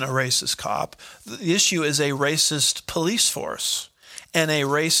issue isn't a racist cop. The issue is a racist police force and a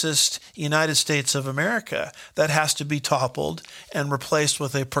racist United States of America that has to be toppled and replaced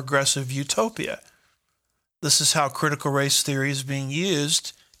with a progressive utopia. This is how critical race theory is being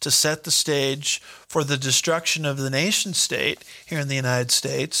used to set the stage for the destruction of the nation state here in the United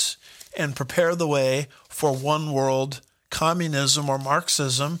States and prepare the way for one world communism or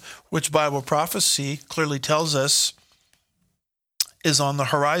Marxism, which Bible prophecy clearly tells us is on the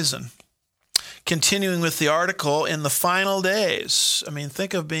horizon. Continuing with the article, in the final days, I mean,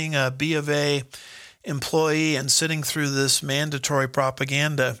 think of being a B of A employee and sitting through this mandatory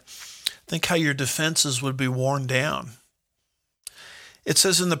propaganda. Think how your defenses would be worn down. It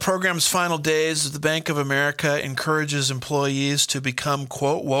says in the program's final days, the Bank of America encourages employees to become,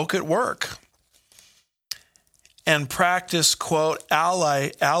 quote, woke at work and practice, quote,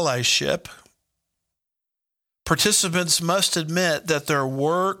 allyship. Participants must admit that there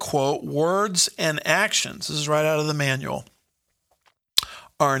were, quote, words and actions, this is right out of the manual,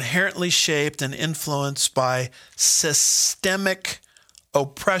 are inherently shaped and influenced by systemic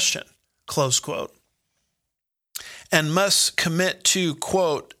oppression, close quote, and must commit to,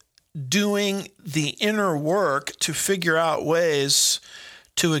 quote, doing the inner work to figure out ways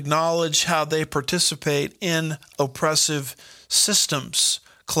to acknowledge how they participate in oppressive systems,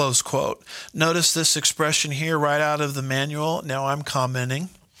 close quote. Notice this expression here right out of the manual. Now I'm commenting,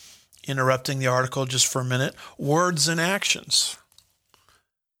 interrupting the article just for a minute. Words and actions.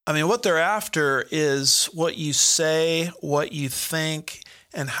 I mean, what they're after is what you say, what you think,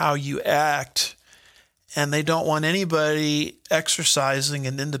 and how you act. And they don't want anybody exercising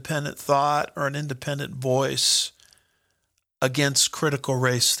an independent thought or an independent voice against critical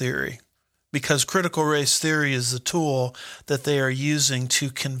race theory, because critical race theory is the tool that they are using to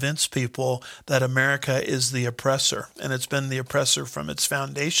convince people that America is the oppressor, and it's been the oppressor from its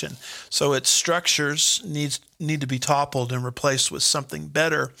foundation. So its structures need to be toppled and replaced with something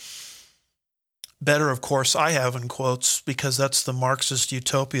better. Better, of course, I have in quotes, because that's the Marxist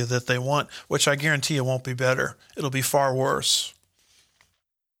utopia that they want, which I guarantee it won't be better. It'll be far worse.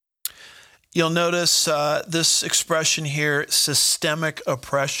 You'll notice this expression here, systemic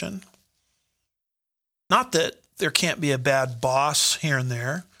oppression. Not that there can't be a bad boss here and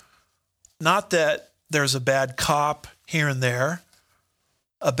there. Not that there's a bad cop here and there,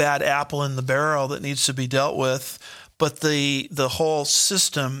 a bad apple in the barrel that needs to be dealt with, but the whole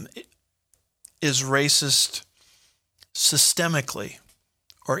system is racist systemically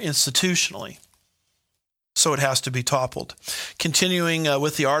or institutionally. So it has to be toppled. Continuing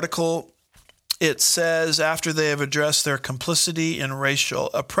with the article, It says, after they have addressed their complicity in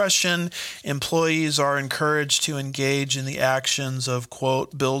racial oppression, employees are encouraged to engage in the actions of,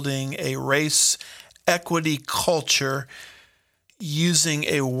 quote, building a race equity culture using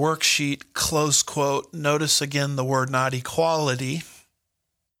a worksheet, close quote. Notice again the word not equality,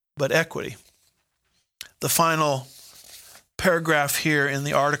 but equity. The final paragraph here in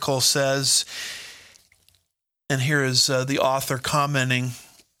the article says, and here is the author commenting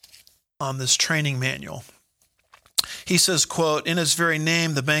on this training manual. He says, quote, in its very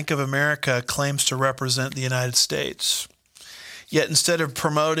name, the Bank of America claims to represent the United States. Yet instead of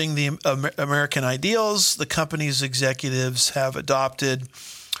promoting the American ideals, the company's executives have adopted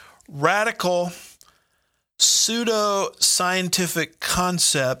radical pseudo-scientific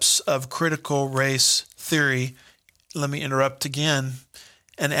concepts of critical race theory. Let me interrupt again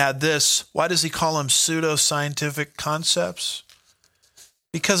and add this. Why does he call them pseudo-scientific concepts?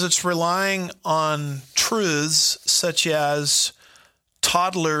 Because it's relying on truths such as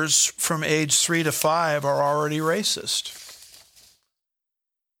toddlers from age 3 to 5 are already racist.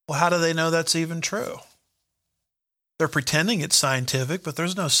 Well, how do they know that's even true? They're pretending it's scientific, but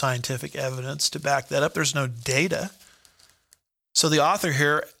there's no scientific evidence to back that up. There's no data. So the author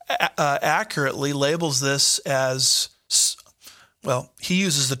here accurately labels this as, well, he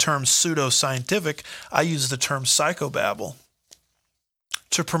uses the term pseudo-scientific. I use the term psychobabble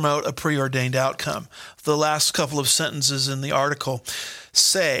to promote a preordained outcome. The last couple of sentences in the article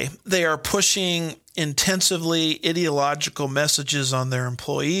say they are pushing intensively ideological messages on their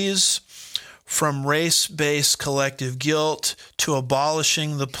employees, from race-based collective guilt to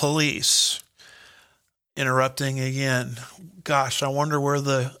abolishing the police. Interrupting again. Gosh, I wonder where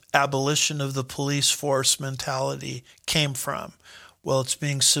the abolition of the police force mentality came from. Well, it's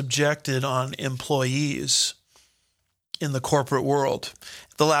being subjected on employees in the corporate world.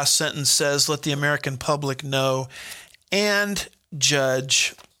 The last sentence says, let the American public know and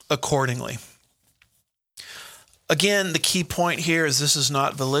judge accordingly. Again, the key point here is this is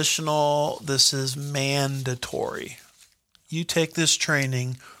not volitional. This is mandatory. You take this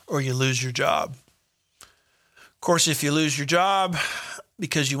training or you lose your job. Of course, if you lose your job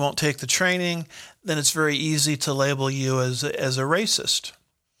because you won't take the training, then it's very easy to label you as a racist.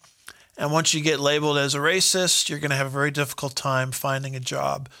 And once you get labeled as a racist, you're going to have a very difficult time finding a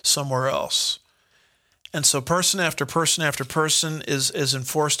job somewhere else. And so person after person after person is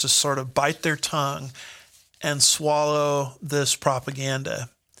enforced to sort of bite their tongue and swallow this propaganda.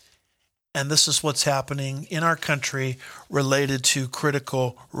 And this is what's happening in our country related to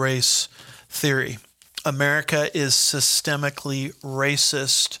critical race theory. America is systemically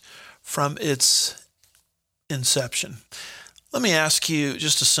racist from its inception. Let me ask you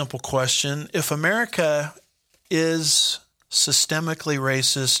just a simple question. If America is systemically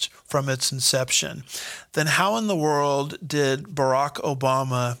racist from its inception, then how in the world did Barack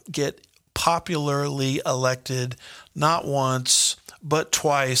Obama get popularly elected not once, but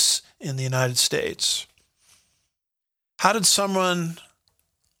twice in the United States? How did someone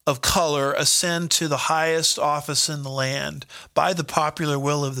of color ascend to the highest office in the land by the popular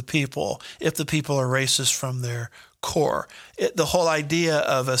will of the people if the people are racist from their core? The whole idea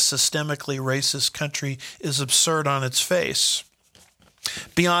of a systemically racist country is absurd on its face.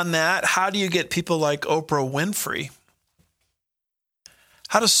 Beyond that, how do you get people like Oprah Winfrey?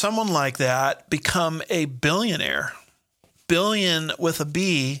 How does someone like that become a billionaire? Billion with a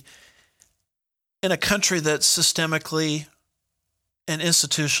B, in a country that's systemically and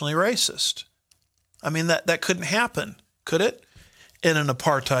institutionally racist. I mean, that couldn't happen, could it? In an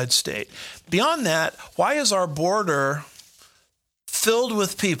apartheid state. Beyond that, why is our border filled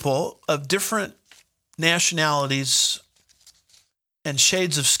with people of different nationalities and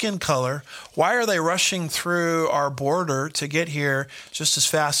shades of skin color? Why are they rushing through our border to get here just as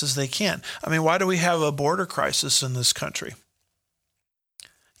fast as they can? I mean, why do we have a border crisis in this country?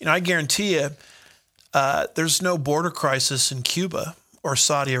 You know, I guarantee you there's no border crisis in Cuba or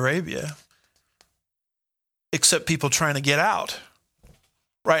Saudi Arabia, except people trying to get out.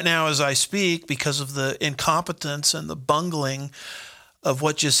 Right now, as I speak, because of the incompetence and the bungling of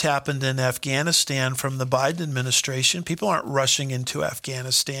what just happened in Afghanistan from the Biden administration, people aren't rushing into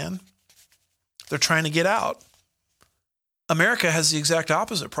Afghanistan. They're trying to get out. America has the exact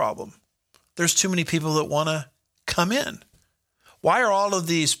opposite problem. There's too many people that want to come in. Why are all of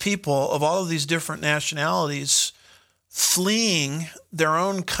these people of all of these different nationalities fleeing their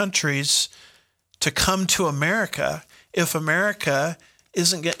own countries to come to America if America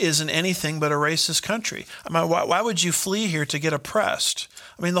isn't anything but a racist country? I mean, why would you flee here to get oppressed?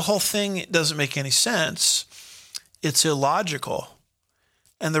 I mean, the whole thing doesn't make any sense. It's illogical.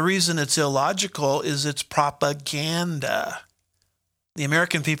 And the reason it's illogical is it's propaganda. The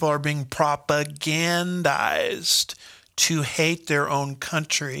American people are being propagandized to hate their own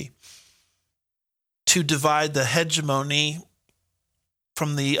country, to divide the hegemony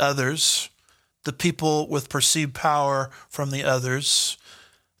from the others, the people with perceived power from the others,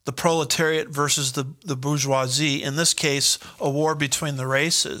 the proletariat versus the bourgeoisie, in this case, a war between the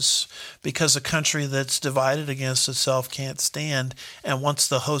races, because a country that's divided against itself can't stand. And once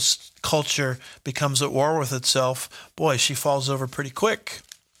the host culture becomes at war with itself, boy, she falls over pretty quick.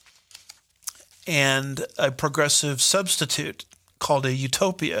 And a progressive substitute called a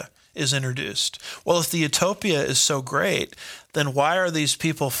utopia is introduced. Well, if the utopia is so great, then why are these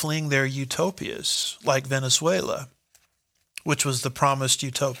people fleeing their utopias, like Venezuela, which was the promised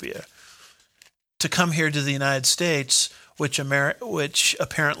utopia, to come here to the United States, which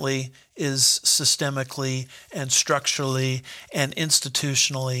apparently is systemically and structurally and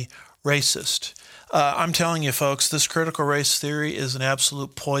institutionally racist? I'm telling you, folks, this critical race theory is an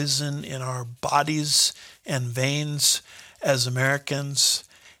absolute poison in our bodies and veins as Americans,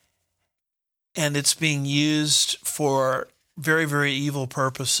 and it's being used for very, very evil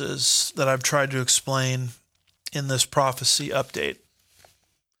purposes that I've tried to explain in this prophecy update.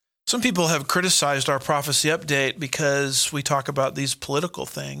 Some people have criticized our prophecy update because we talk about these political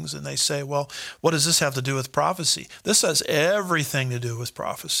things, and they say, well, what does this have to do with prophecy? This has everything to do with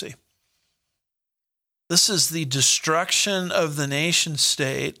prophecy. This is the destruction of the nation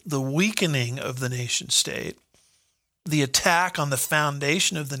state, the weakening of the nation state, the attack on the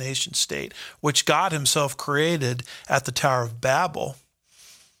foundation of the nation state, which God himself created at the Tower of Babel,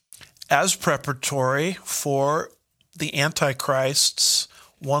 as preparatory for the Antichrist's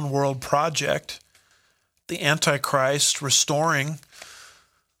one world project, the Antichrist restoring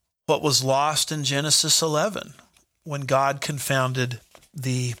what was lost in Genesis 11 when God confounded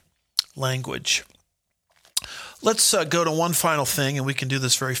the language. Let's go to one final thing, and we can do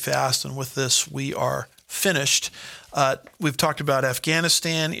this very fast, and with this we are finished. We've talked about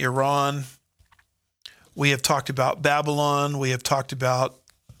Afghanistan, Iran. We have talked about Babylon. We have talked about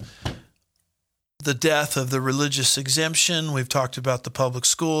the death of the religious exemption. We've talked about the public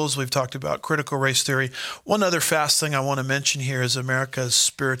schools. We've talked about critical race theory. One other fast thing I want to mention here is America's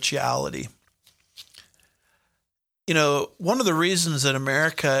spirituality. You know, one of the reasons that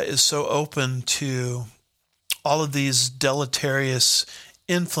America is so open to all of these deleterious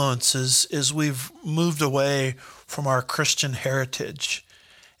influences is we've moved away from our Christian heritage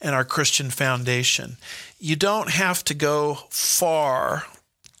and our Christian foundation. You don't have to go far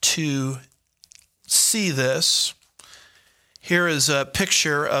to see this. Here is a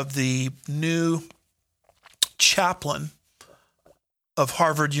picture of the new chaplain of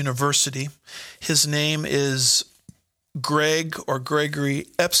Harvard University. His name is Gregory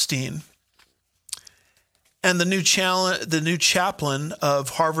Epstein. And the new chaplain of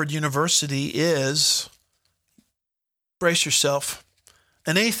Harvard University is, brace yourself,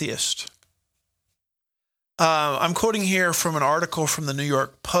 an atheist. I'm quoting here from an article from the New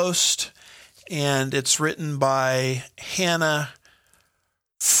York Post, and it's written by Hannah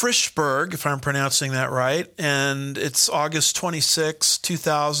Frischberg, if I'm pronouncing that right, and it's August 26,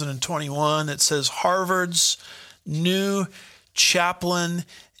 2021. It says, Harvard's new chaplain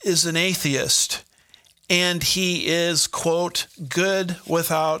is an atheist, and he is, quote, good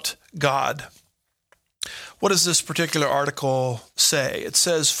without God. What does this particular article say? It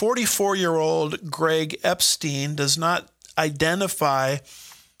says 44-year-old Greg Epstein does not identify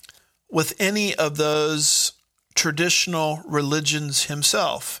with any of those traditional religions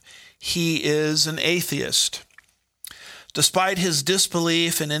himself. He is an atheist. Despite his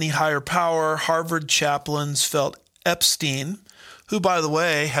disbelief in any higher power, Harvard chaplains felt Epstein, who, by the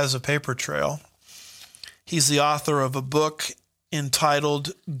way, has a paper trail. He's the author of a book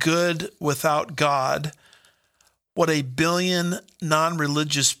entitled Good Without God, What a Billion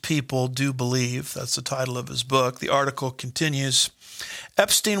Non-Religious People Do Believe. That's the title of his book. The article continues.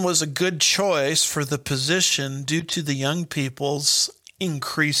 Epstein was a good choice for the position due to the young people's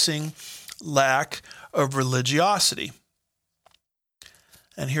increasing lack of religiosity.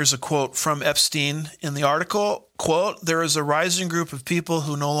 And here's a quote from Epstein in the article. Quote, there is a rising group of people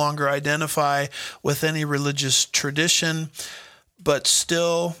who no longer identify with any religious tradition, but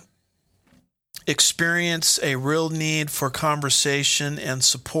still experience a real need for conversation and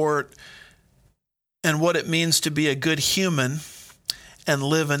support and what it means to be a good human and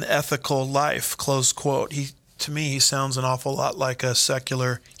live an ethical life, close quote. To me, he sounds an awful lot like a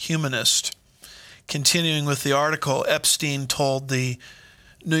secular humanist. Continuing with the article, Epstein told the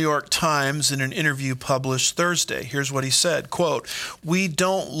New York Times in an interview published Thursday. Here's what he said, quote, "We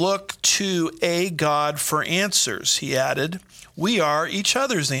don't look to a God for answers," he added. "We are each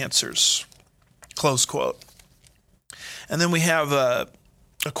other's answers," close quote. And then we have a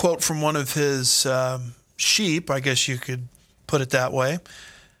quote from one of his sheep, I guess you could put it that way,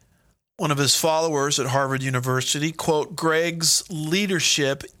 one of his followers at Harvard University, quote, "Greg's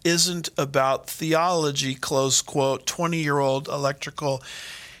leadership isn't about theology," close quote, 20-year-old electrical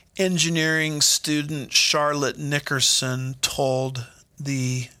engineering student Charlotte Nickerson told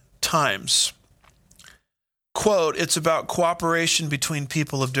the Times. Quote, "It's about cooperation between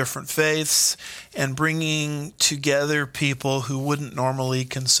people of different faiths and bringing together people who wouldn't normally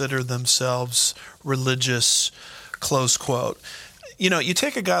consider themselves religious," close quote. You know, you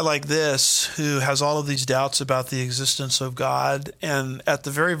take a guy like this who has all of these doubts about the existence of God, and at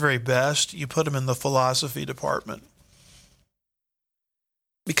the very, very best, you put him in the philosophy department.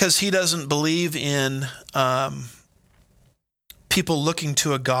 Because he doesn't believe in people looking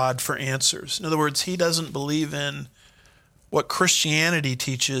to a God for answers. In other words, he doesn't believe in what Christianity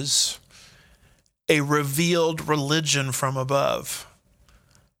teaches, a revealed religion from above.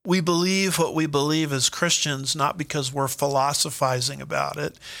 We believe what we believe as Christians, not because we're philosophizing about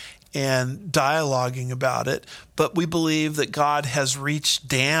it and dialoguing about it, but we believe that God has reached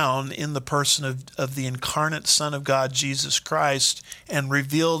down in the person of the incarnate Son of God, Jesus Christ, and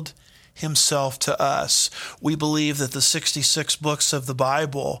revealed himself to us. We believe that the 66 books of the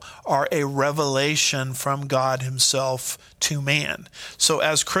Bible are a revelation from God himself to man. So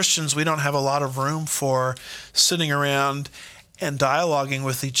as Christians, we don't have a lot of room for sitting around and dialoguing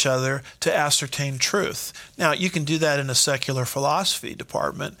with each other to ascertain truth. Now, you can do that in a secular philosophy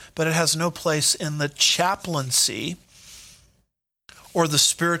department, but it has no place in the chaplaincy or the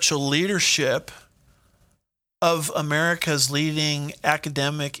spiritual leadership of America's leading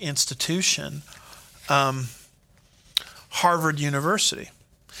academic institution, Harvard University.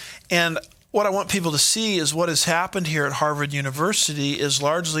 And what I want people to see is what has happened here at Harvard University is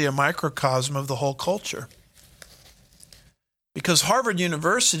largely a microcosm of the whole culture. Because Harvard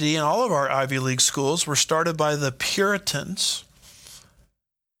University and all of our Ivy League schools were started by the Puritans,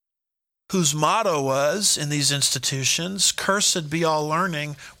 whose motto was, in these institutions, "Cursed be all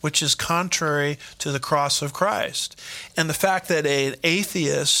learning, which is contrary to the cross of Christ." And the fact that an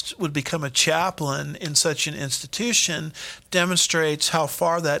atheist would become a chaplain in such an institution demonstrates how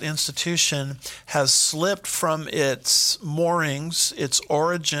far that institution has slipped from its moorings, its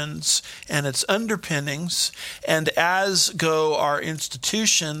origins, and its underpinnings. And as go our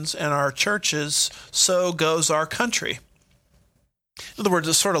institutions and our churches, so goes our country. In other words,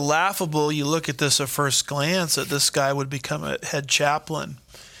 it's sort of laughable. You look at this at first glance that this guy would become a head chaplain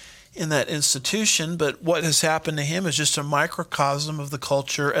in that institution, but what has happened to him is just a microcosm of the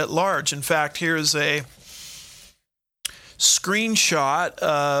culture at large. In fact, here is a screenshot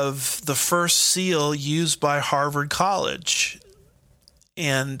of the first seal used by Harvard College.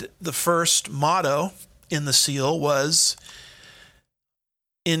 And the first motto in the seal was,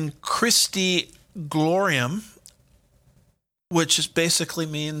 "In Christi Gloriam," which basically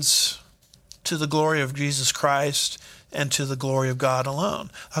means to the glory of Jesus Christ and to the glory of God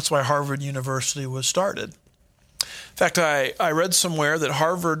alone. That's why Harvard University was started. In fact, I read somewhere that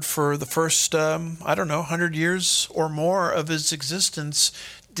Harvard, for the first, 100 years or more of its existence,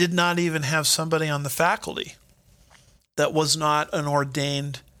 did not even have somebody on the faculty that was not an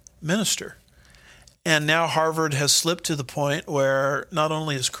ordained minister. And now Harvard has slipped to the point where not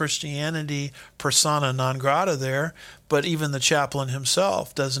only is Christianity persona non grata there, but even the chaplain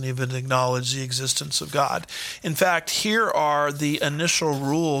himself doesn't even acknowledge the existence of God. In fact, here are the initial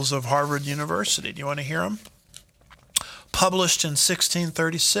rules of Harvard University. Do you want to hear them? Published in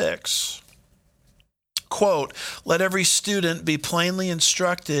 1636. Quote, "Let every student be plainly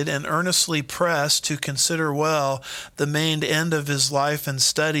instructed and earnestly pressed to consider well the main end of his life and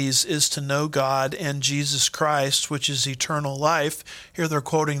studies is to know God and Jesus Christ, which is eternal life." Here they're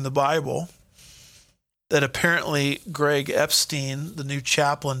quoting the Bible that apparently Greg Epstein, the new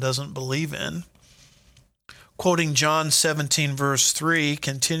chaplain, doesn't believe in. Quoting John 17, verse 3,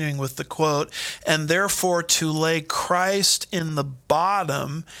 continuing with the quote, "And therefore to lay Christ in the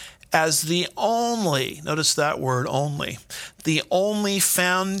bottom as the only," notice that word only, "the only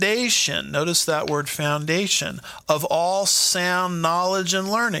foundation," notice that word foundation, "of all sound knowledge and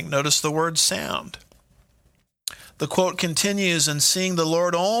learning." Notice the word sound. The quote continues, "And seeing the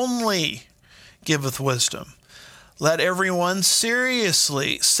Lord only giveth wisdom. Let everyone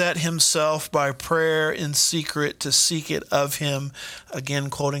seriously set himself by prayer in secret to seek it of him. Again,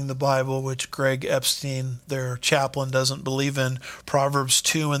 quoting the Bible, which Greg Epstein, their chaplain, doesn't believe in, Proverbs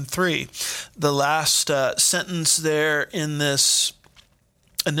 2 and 3. The last sentence there in this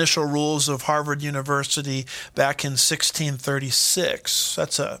initial rules of Harvard University back in 1636.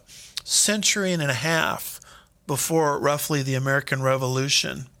 That's a century and a half before roughly the American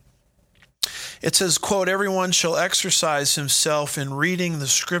Revolution. It says, quote, everyone shall exercise himself in reading the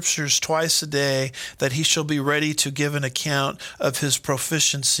scriptures twice a day, that he shall be ready to give an account of his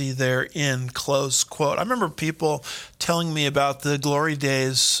proficiency therein, close quote. I remember people telling me about the glory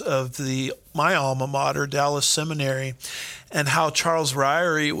days of my alma mater, Dallas Seminary, and how Charles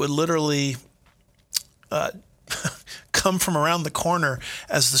Ryrie would literally come from around the corner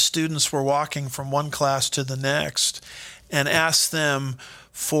as the students were walking from one class to the next and ask them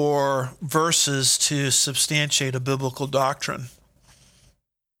for verses to substantiate a biblical doctrine.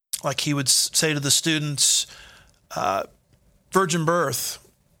 Like he would say to the students, virgin birth,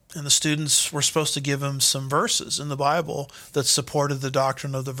 and the students were supposed to give him some verses in the Bible that supported the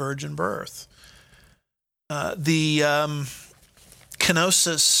doctrine of the virgin birth. The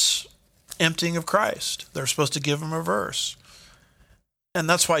kenosis, emptying of Christ, they're supposed to give him a verse. And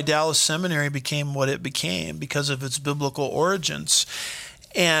that's why Dallas Seminary became what it became, because of its biblical origins.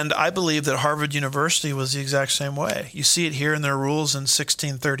 And I believe that Harvard University was the exact same way. You see it here in their rules in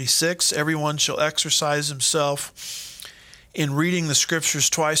 1636. Everyone shall exercise himself in reading the scriptures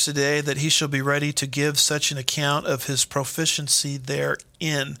twice a day, that he shall be ready to give such an account of his proficiency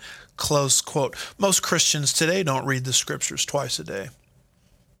therein, close quote. Most Christians today don't read the scriptures twice a day.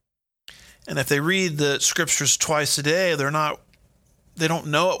 And if they read the scriptures twice a day, they don't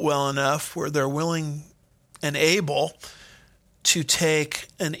know it well enough where they're willing and able to take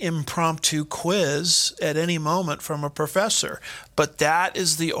an impromptu quiz at any moment from a professor. But that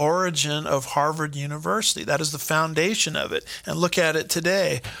is the origin of Harvard University. That is the foundation of it. And look at it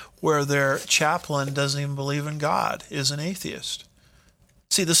today, where their chaplain doesn't even believe in God, is an atheist.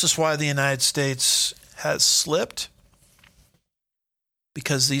 See, this is why the United States has slipped,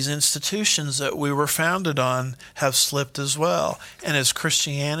 because these institutions that we were founded on have slipped as well. And as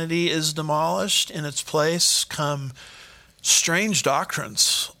Christianity is demolished, in its place come strange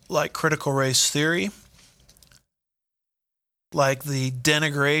doctrines like critical race theory, like the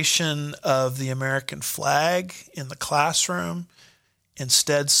denigration of the American flag in the classroom,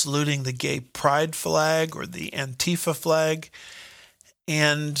 instead saluting the gay pride flag or the Antifa flag,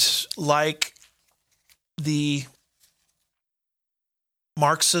 and like the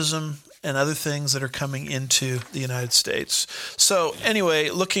Marxism and other things that are coming into the United States. So anyway,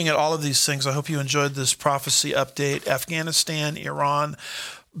 looking at all of these things, I hope you enjoyed this prophecy update. Afghanistan, Iran,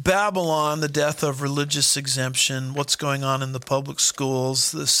 Babylon, the death of religious exemption, what's going on in the public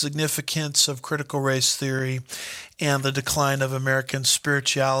schools, the significance of critical race theory, and the decline of American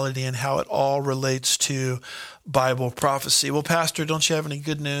spirituality, and how it all relates to Bible prophecy. Well, Pastor, don't you have any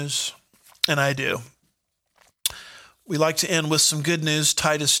good news? And I do. We like to end with some good news,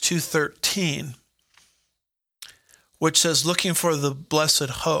 Titus 2:13, which says, looking for the blessed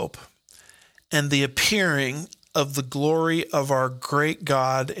hope and the appearing of the glory of our great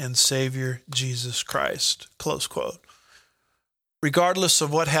God and Savior, Jesus Christ, close quote. Regardless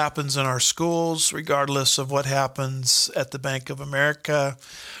of what happens in our schools, regardless of what happens at the Bank of America,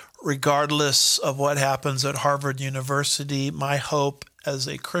 regardless of what happens at Harvard University, my hope as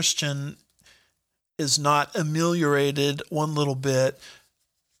a Christian is not ameliorated one little bit,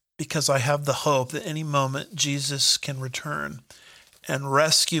 because I have the hope that any moment Jesus can return and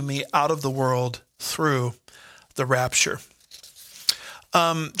rescue me out of the world through the rapture.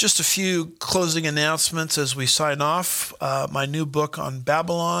 Just a few closing announcements as we sign off. My new book on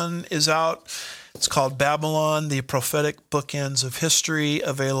Babylon is out. It's called Babylon, The Prophetic Bookends of History,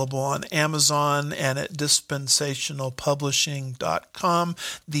 available on Amazon and at dispensationalpublishing.com.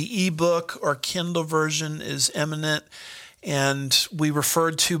 The ebook or Kindle version is imminent, and we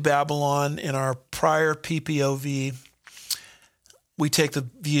referred to Babylon in our prior PPOV. We take the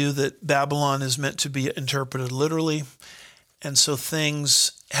view that Babylon is meant to be interpreted literally, and so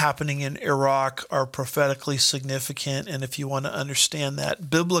things happening in Iraq are prophetically significant, and if you want to understand that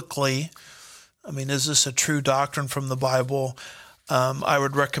biblically, I mean, is this a true doctrine from the Bible? I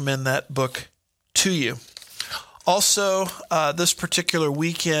would recommend that book to you. Also, this particular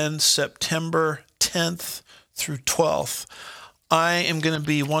weekend, September 10th through 12th, I am going to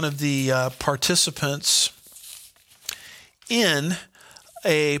be one of the participants in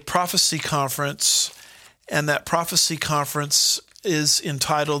a prophecy conference, and that prophecy conference is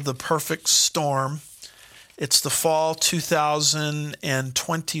entitled The Perfect Storm. It's the fall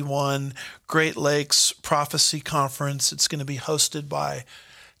 2021 Great Lakes Prophecy Conference. It's going to be hosted by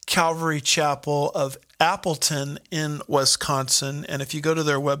Calvary Chapel of Appleton in Wisconsin. And if you go to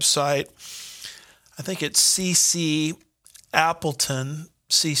their website, I think it's CC Appleton.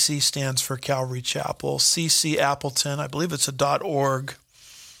 CC stands for Calvary Chapel. CC Appleton, I believe it's a .org.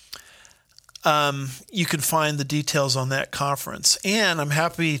 You can find the details on that conference. And I'm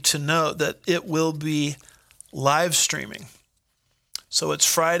happy to note that it will be live streaming. So it's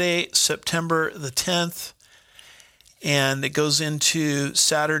Friday, September the 10th, and it goes into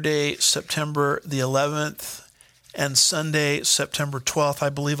Saturday, September the 11th, and Sunday, September 12th. I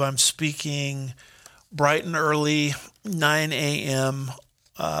believe I'm speaking bright and early, 9 a.m.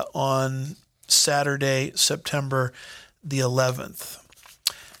 On Saturday, September the 11th.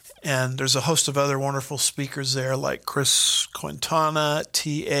 And there's a host of other wonderful speakers there like Chris Quintana,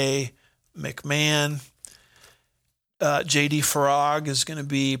 T.A. McMahon. J.D. Farag is going to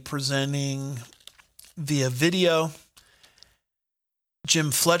be presenting via video.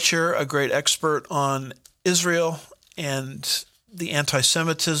 Jim Fletcher, a great expert on Israel and the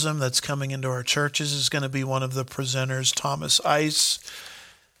anti-Semitism that's coming into our churches, is going to be one of the presenters. Thomas Ice,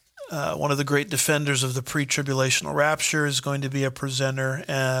 one of the great defenders of the pre-tribulational rapture, is going to be a presenter.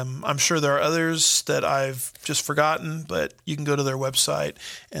 I'm sure there are others that I've just forgotten, but you can go to their website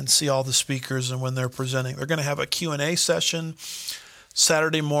and see all the speakers and when they're presenting. They're going to have a Q&A session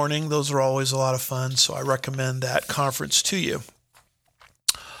Saturday morning. Those are always a lot of fun, so I recommend that conference to you.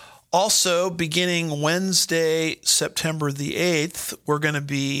 Also, beginning Wednesday, September the 8th, we're going to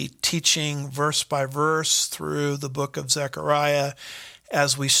be teaching verse by verse through the book of Zechariah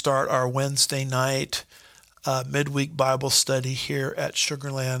as we start our Wednesday night midweek Bible study here at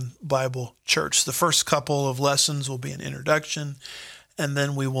Sugarland Bible Church. The first couple of lessons will be an introduction, and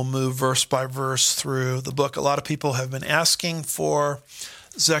then we will move verse by verse through the book. A lot of people have been asking for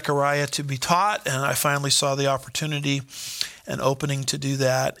Zechariah to be taught, and I finally saw the opportunity and opening to do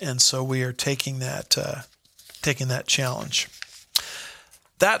that, and so we are taking that challenge.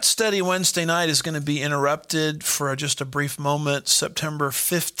 That study Wednesday night is going to be interrupted for just a brief moment, September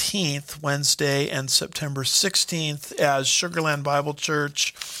 15th, Wednesday, and September 16th, as Sugarland Bible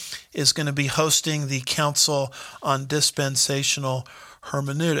Church is going to be hosting the Council on Dispensational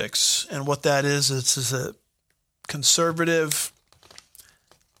Hermeneutics. And what that is, it's a conservative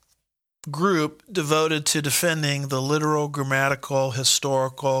group devoted to defending the literal, grammatical,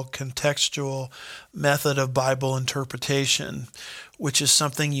 historical, contextual method of Bible interpretation, which is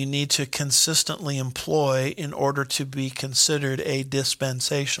something you need to consistently employ in order to be considered a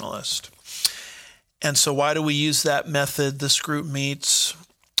dispensationalist. And so why do we use that method? This group meets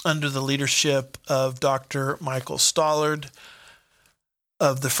under the leadership of Dr. Michael Stollard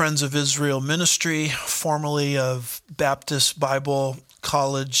of the Friends of Israel Ministry, formerly of Baptist Bible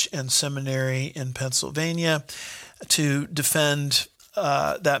College and Seminary in Pennsylvania, to defend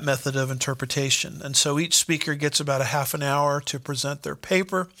that method of interpretation. And so each speaker gets about a half an hour to present their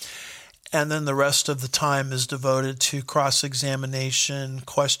paper, and then the rest of the time is devoted to cross-examination,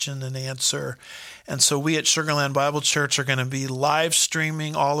 question and answer. And so we at Sugarland Bible Church are going to be live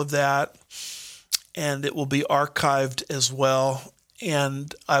streaming all of that, and it will be archived as well.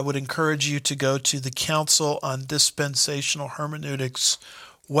 And I would encourage you to go to the Council on Dispensational Hermeneutics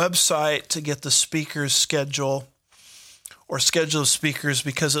website to get the speakers schedule or schedule of speakers,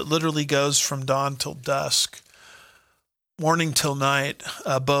 because it literally goes from dawn till dusk, morning till night,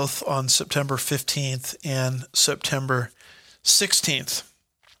 both on September 15th and September 16th.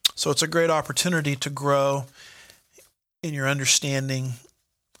 So it's a great opportunity to grow in your understanding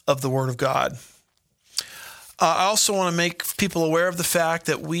of the Word of God. I also want to make people aware of the fact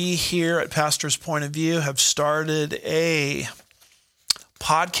that we here at Pastor's Point of View have started a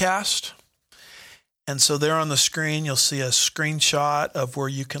podcast. And so there on the screen, you'll see a screenshot of where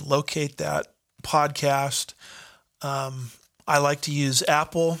you can locate that podcast. I like to use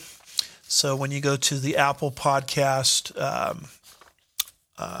Apple. So when you go to the Apple podcast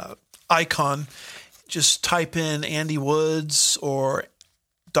icon, just type in Andy Woods or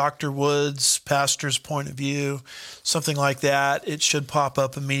Dr. Woods, Pastor's Point of View, something like that. It should pop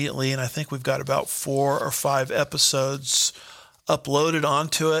up immediately, and I think we've got about 4 or 5 episodes uploaded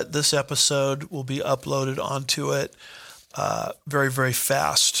onto it. This episode will be uploaded onto it very, very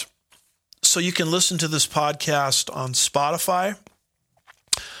fast. So you can listen to this podcast on Spotify,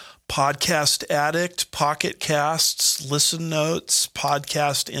 Podcast Addict, Pocket Casts, Listen Notes,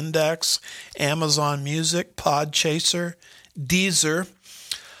 Podcast Index, Amazon Music, Podchaser, Deezer,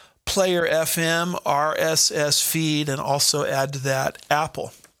 Player FM, RSS feed, and also add to that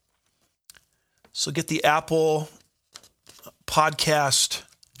Apple. So get the Apple podcast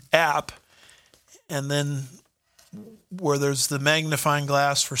app, and then where there's the magnifying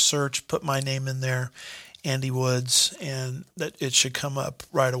glass for search, put my name in there, Andy Woods, and that it should come up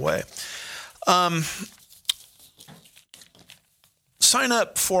right away. Sign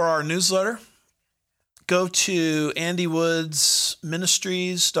up for our newsletter. Go to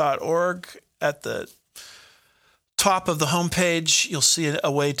andywoodsministries.org. At the top of the homepage, you'll see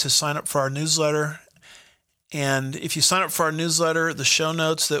a way to sign up for our newsletter. And if you sign up for our newsletter, the show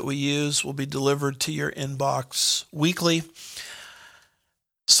notes that we use will be delivered to your inbox weekly.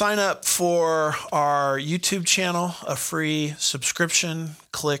 Sign up for our YouTube channel, a free subscription.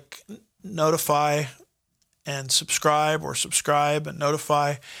 Click notify and subscribe, or subscribe and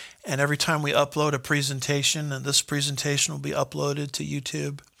notify. And every time we upload a presentation, and this presentation will be uploaded to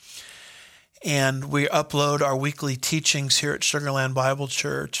YouTube. And we upload our weekly teachings here at Sugarland Bible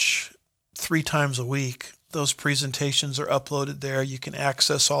Church 3 times a week. Those presentations are uploaded there. You can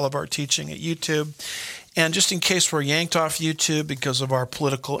access all of our teaching at YouTube. And just in case we're yanked off YouTube because of our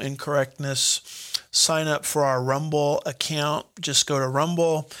political incorrectness, sign up for our Rumble account. Just go to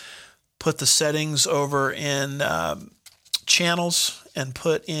Rumble, put the settings over in channels, and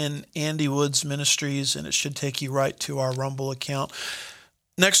put in Andy Woods Ministries, and it should take you right to our Rumble account.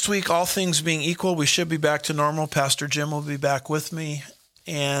 Next week, all things being equal, we should be back to normal. Pastor Jim will be back with me.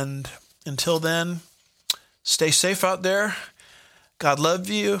 And until then, stay safe out there. God love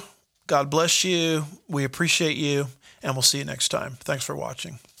you. God bless you. We appreciate you. And we'll see you next time. Thanks for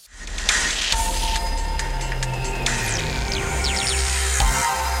watching.